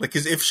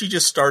 because if she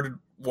just started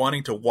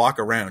wanting to walk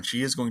around,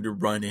 she is going to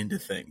run into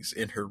things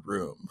in her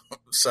room.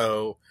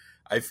 So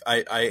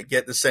I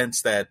get the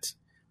sense that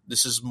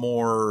this is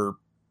more,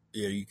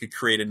 you could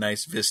create a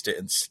nice vista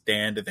and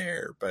stand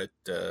there, but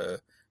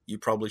you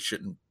probably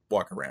shouldn't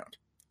walk around.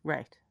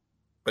 Right.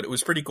 But it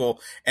was pretty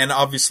cool. And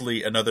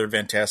obviously another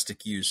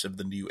fantastic use of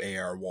the new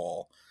AR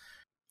wall.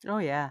 Oh,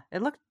 yeah.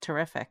 It looked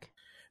terrific.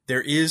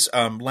 There is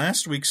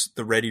last week's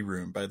The Ready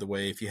Room, by the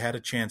way, if you had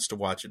a chance to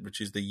watch it, which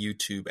is the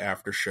YouTube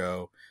after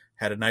show,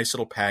 had a nice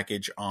little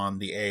package on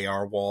the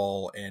AR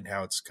wall and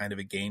how it's kind of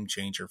a game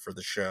changer for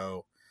the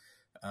show,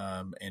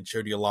 and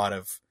showed you a lot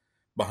of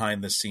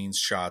behind the scenes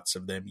shots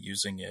of them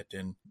using it.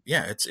 And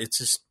yeah, it's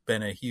just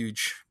been a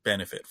huge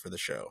benefit for the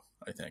show,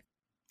 I think.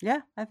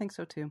 Yeah, I think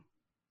so too.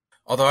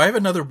 Although I have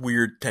another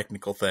weird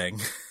technical thing.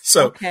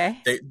 So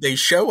they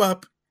show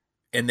up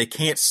and they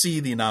can't see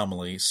the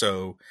anomaly.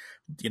 So,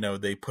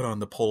 they put on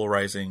the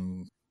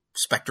polarizing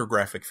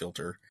spectrographic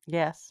filter.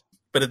 Yes.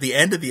 But at the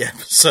end of the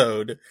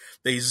episode,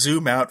 they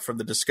zoom out from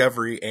the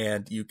Discovery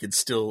and you can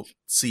still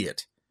see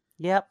it.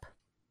 Yep.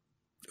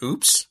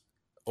 Oops.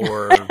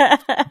 Or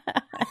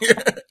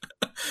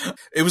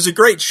it was a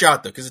great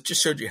shot, though, because it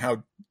just showed you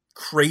how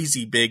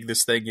crazy big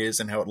this thing is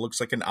and how it looks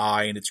like an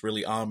eye and it's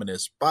really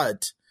ominous.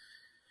 But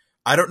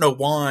I don't know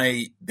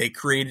why they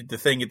created the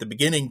thing at the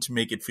beginning to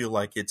make it feel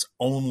like it's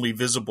only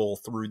visible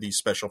through these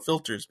special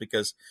filters,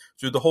 because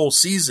through the whole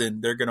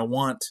season, they're going to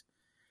want,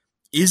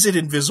 is it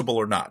invisible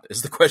or not,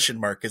 is the question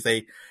mark. Because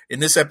in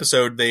this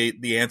episode,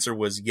 the answer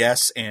was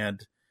yes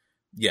and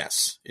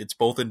yes. It's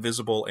both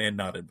invisible and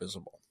not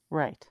invisible.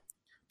 Right.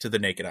 To the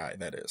naked eye,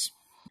 that is.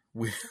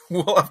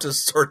 We'll have to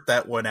sort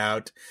that one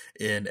out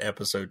in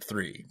episode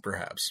 3,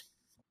 perhaps.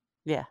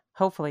 Yeah,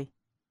 hopefully.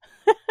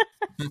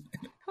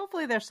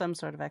 Hopefully there's some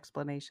sort of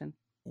explanation.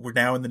 We're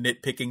now in the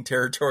nitpicking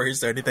territory. Is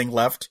there anything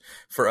left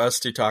for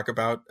us to talk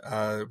about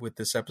with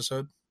this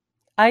episode?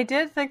 I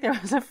did think there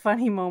was a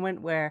funny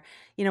moment where,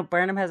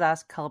 Burnham has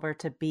asked Culber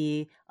to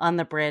be on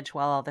the bridge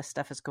while all this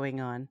stuff is going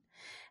on.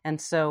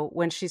 And so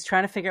when she's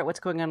trying to figure out what's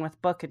going on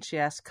with Book, and she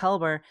asks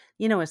Culber,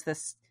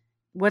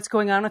 what's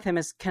going on with him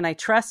is, can I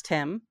trust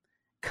him?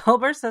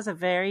 Culber says a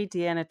very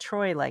Deanna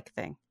Troi-like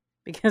thing,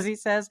 because he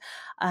says,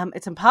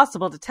 it's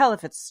impossible to tell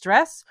if it's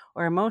stress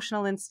or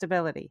emotional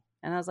instability.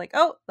 And I was like,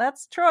 oh,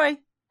 that's Troi,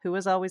 who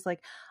was always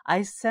like,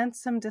 I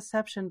sense some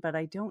deception, but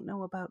I don't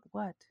know about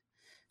what.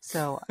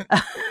 So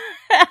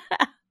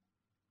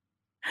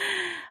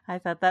I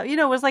thought that,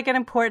 it was like an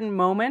important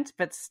moment,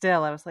 but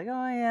still I was like,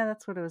 oh yeah,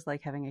 that's what it was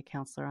like having a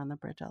counselor on the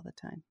bridge all the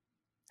time.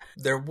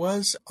 There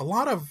was a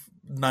lot of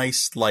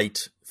nice,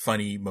 light,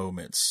 funny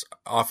moments,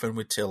 often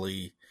with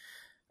Tilly.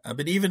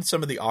 But even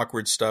some of the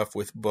awkward stuff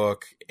with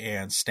Book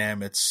and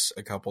Stamets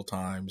a couple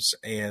times.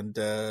 And,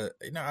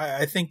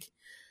 I think,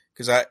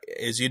 because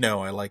as you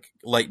know, I like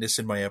lightness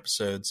in my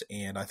episodes,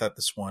 and I thought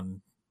this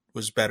one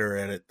was better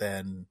at it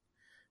than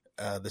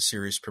the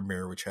series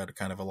premiere, which had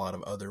kind of a lot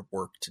of other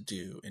work to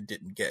do and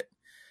didn't get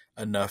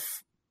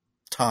enough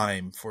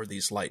time for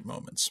these light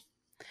moments.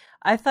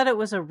 I thought it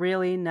was a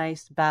really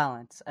nice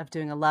balance of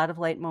doing a lot of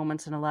light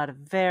moments and a lot of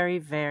very,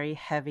 very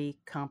heavy,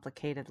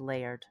 complicated,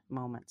 layered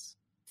moments.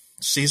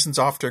 Season's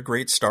off to a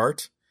great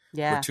start.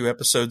 Yeah. We're 2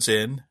 episodes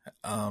in,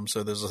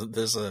 so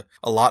there's a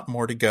lot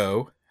more to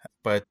go,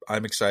 but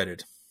I'm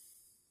excited.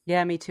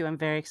 Yeah, me too. I'm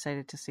very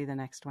excited to see the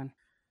next one.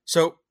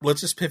 So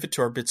let's just pivot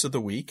to our bits of the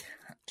week.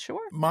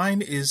 Sure.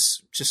 Mine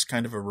is just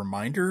kind of a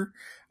reminder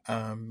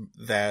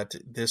that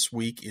this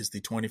week is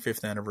the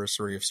 25th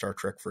anniversary of Star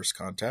Trek First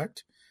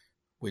Contact,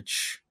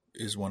 which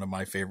is one of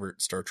my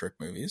favorite Star Trek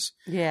movies.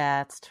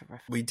 Yeah, it's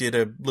terrific. We did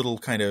a little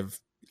kind of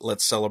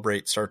let's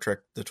celebrate Star Trek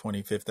the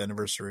 25th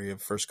anniversary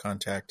of First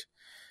Contact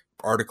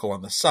article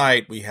on the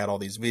site. We had all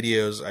these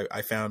videos.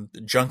 I found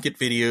junket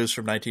videos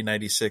from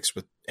 1996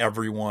 with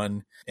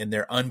everyone, and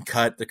they're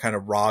uncut. They're kind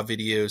of raw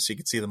videos, so you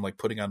can see them like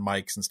putting on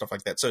mics and stuff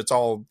like that. So it's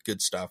all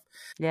good stuff.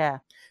 Yeah.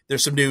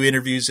 There's some new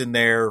interviews in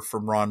there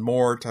from Ron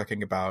Moore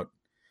talking about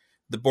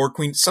the Borg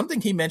Queen.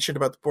 Something he mentioned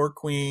about the Borg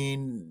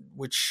Queen,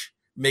 which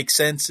makes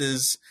sense,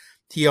 is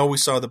he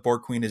always saw the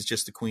Borg Queen as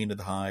just the queen of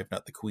the hive,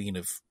 not the queen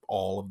of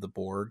all of the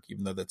Borg,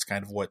 even though that's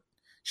kind of what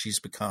she's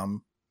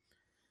become.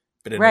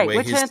 But in a way,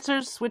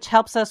 which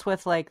helps us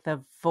with like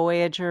the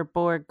Voyager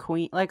Borg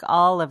Queen, like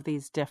all of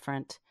these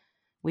different.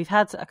 We've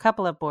had a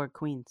couple of Borg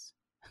Queens,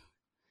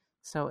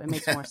 so it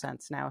makes more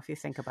sense now if you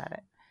think about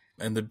it.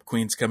 And the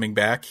Queen's coming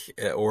back,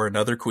 or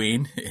another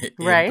Queen in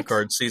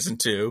Picard season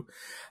 2.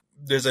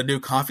 There's a new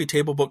coffee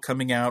table book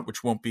coming out,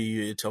 which won't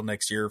be until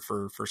next year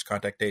for First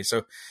Contact Day.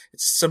 So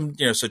it's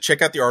so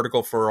check out the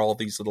article for all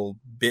these little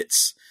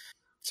bits.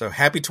 So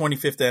happy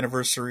 25th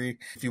anniversary.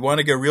 If you want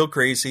to go real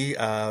crazy,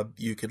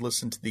 you could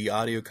listen to the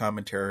audio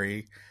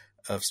commentary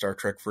of Star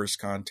Trek First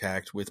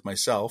Contact with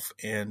myself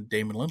and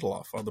Damon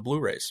Lindelof on the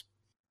Blu-rays.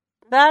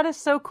 That is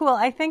so cool.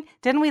 I think,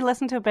 didn't we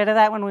listen to a bit of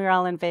that when we were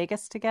all in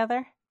Vegas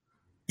together?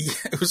 Yeah,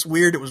 it was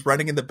weird. It was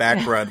running in the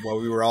background while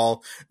we were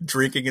all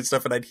drinking and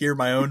stuff, and I'd hear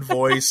my own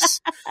voice.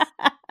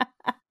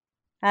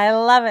 I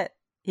love it.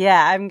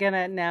 Yeah, I'm going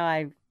to, now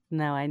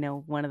I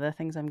know one of the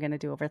things I'm going to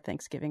do over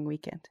Thanksgiving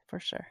weekend, for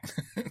sure.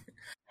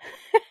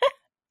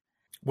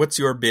 What's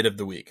your bit of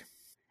the week?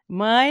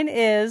 Mine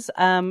is,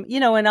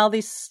 in all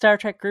these Star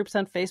Trek groups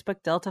on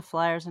Facebook, Delta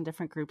Flyers and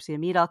different groups, you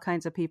meet all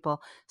kinds of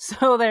people.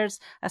 So there's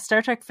a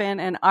Star Trek fan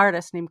and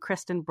artist named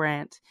Kristen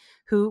Brandt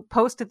who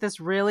posted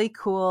this really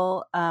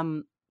cool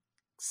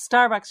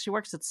Starbucks. She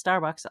works at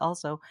Starbucks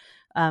also.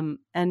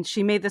 And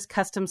she made this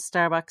custom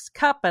Starbucks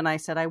cup. And I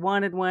said, I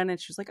wanted one.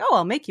 And she was like, oh,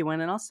 I'll make you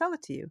one and I'll sell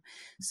it to you.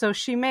 So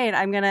she made,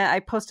 I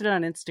posted it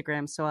on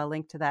Instagram, so I'll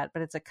link to that.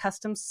 But it's a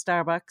custom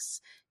Starbucks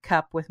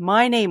cup with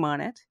my name on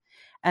it.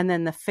 And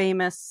then the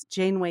famous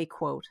Janeway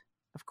quote,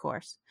 of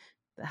course,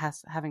 that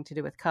has having to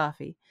do with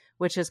coffee,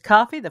 which is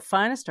coffee, the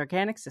finest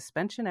organic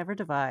suspension ever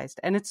devised.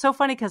 And it's so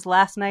funny because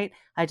last night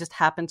I just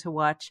happened to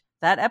watch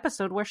that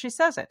episode where she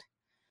says it.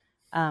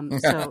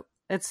 So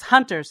it's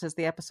Hunters is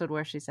the episode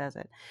where she says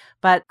it.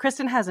 But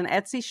Kristen has an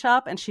Etsy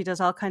shop and she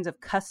does all kinds of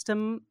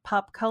custom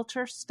pop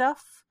culture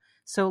stuff.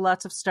 So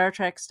lots of Star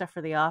Trek stuff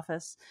for the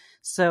office.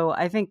 So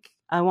I think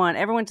I want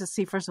everyone to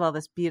see, first of all,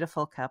 this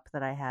beautiful cup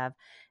that I have.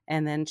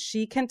 And then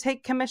she can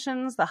take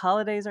commissions. The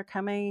holidays are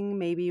coming.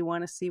 Maybe you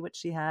want to see what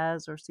she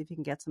has or see if you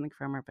can get something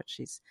from her. But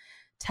she's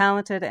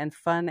talented and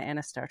fun and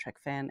a Star Trek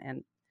fan.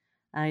 And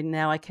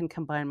I can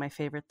combine my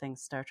favorite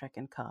things, Star Trek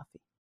and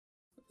coffee.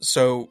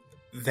 So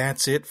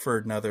that's it for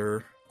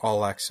another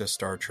All Access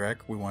Star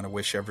Trek. We want to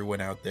wish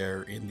everyone out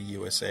there in the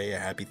USA a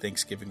happy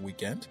Thanksgiving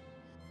weekend.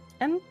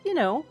 And,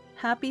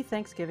 happy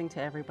Thanksgiving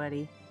to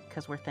everybody,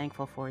 because we're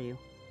thankful for you,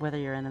 whether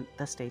you're in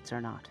the States or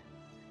not.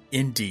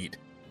 Indeed.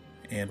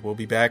 And we'll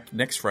be back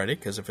next Friday,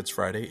 because if it's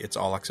Friday, it's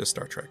All Access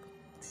Star Trek.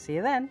 See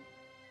you then.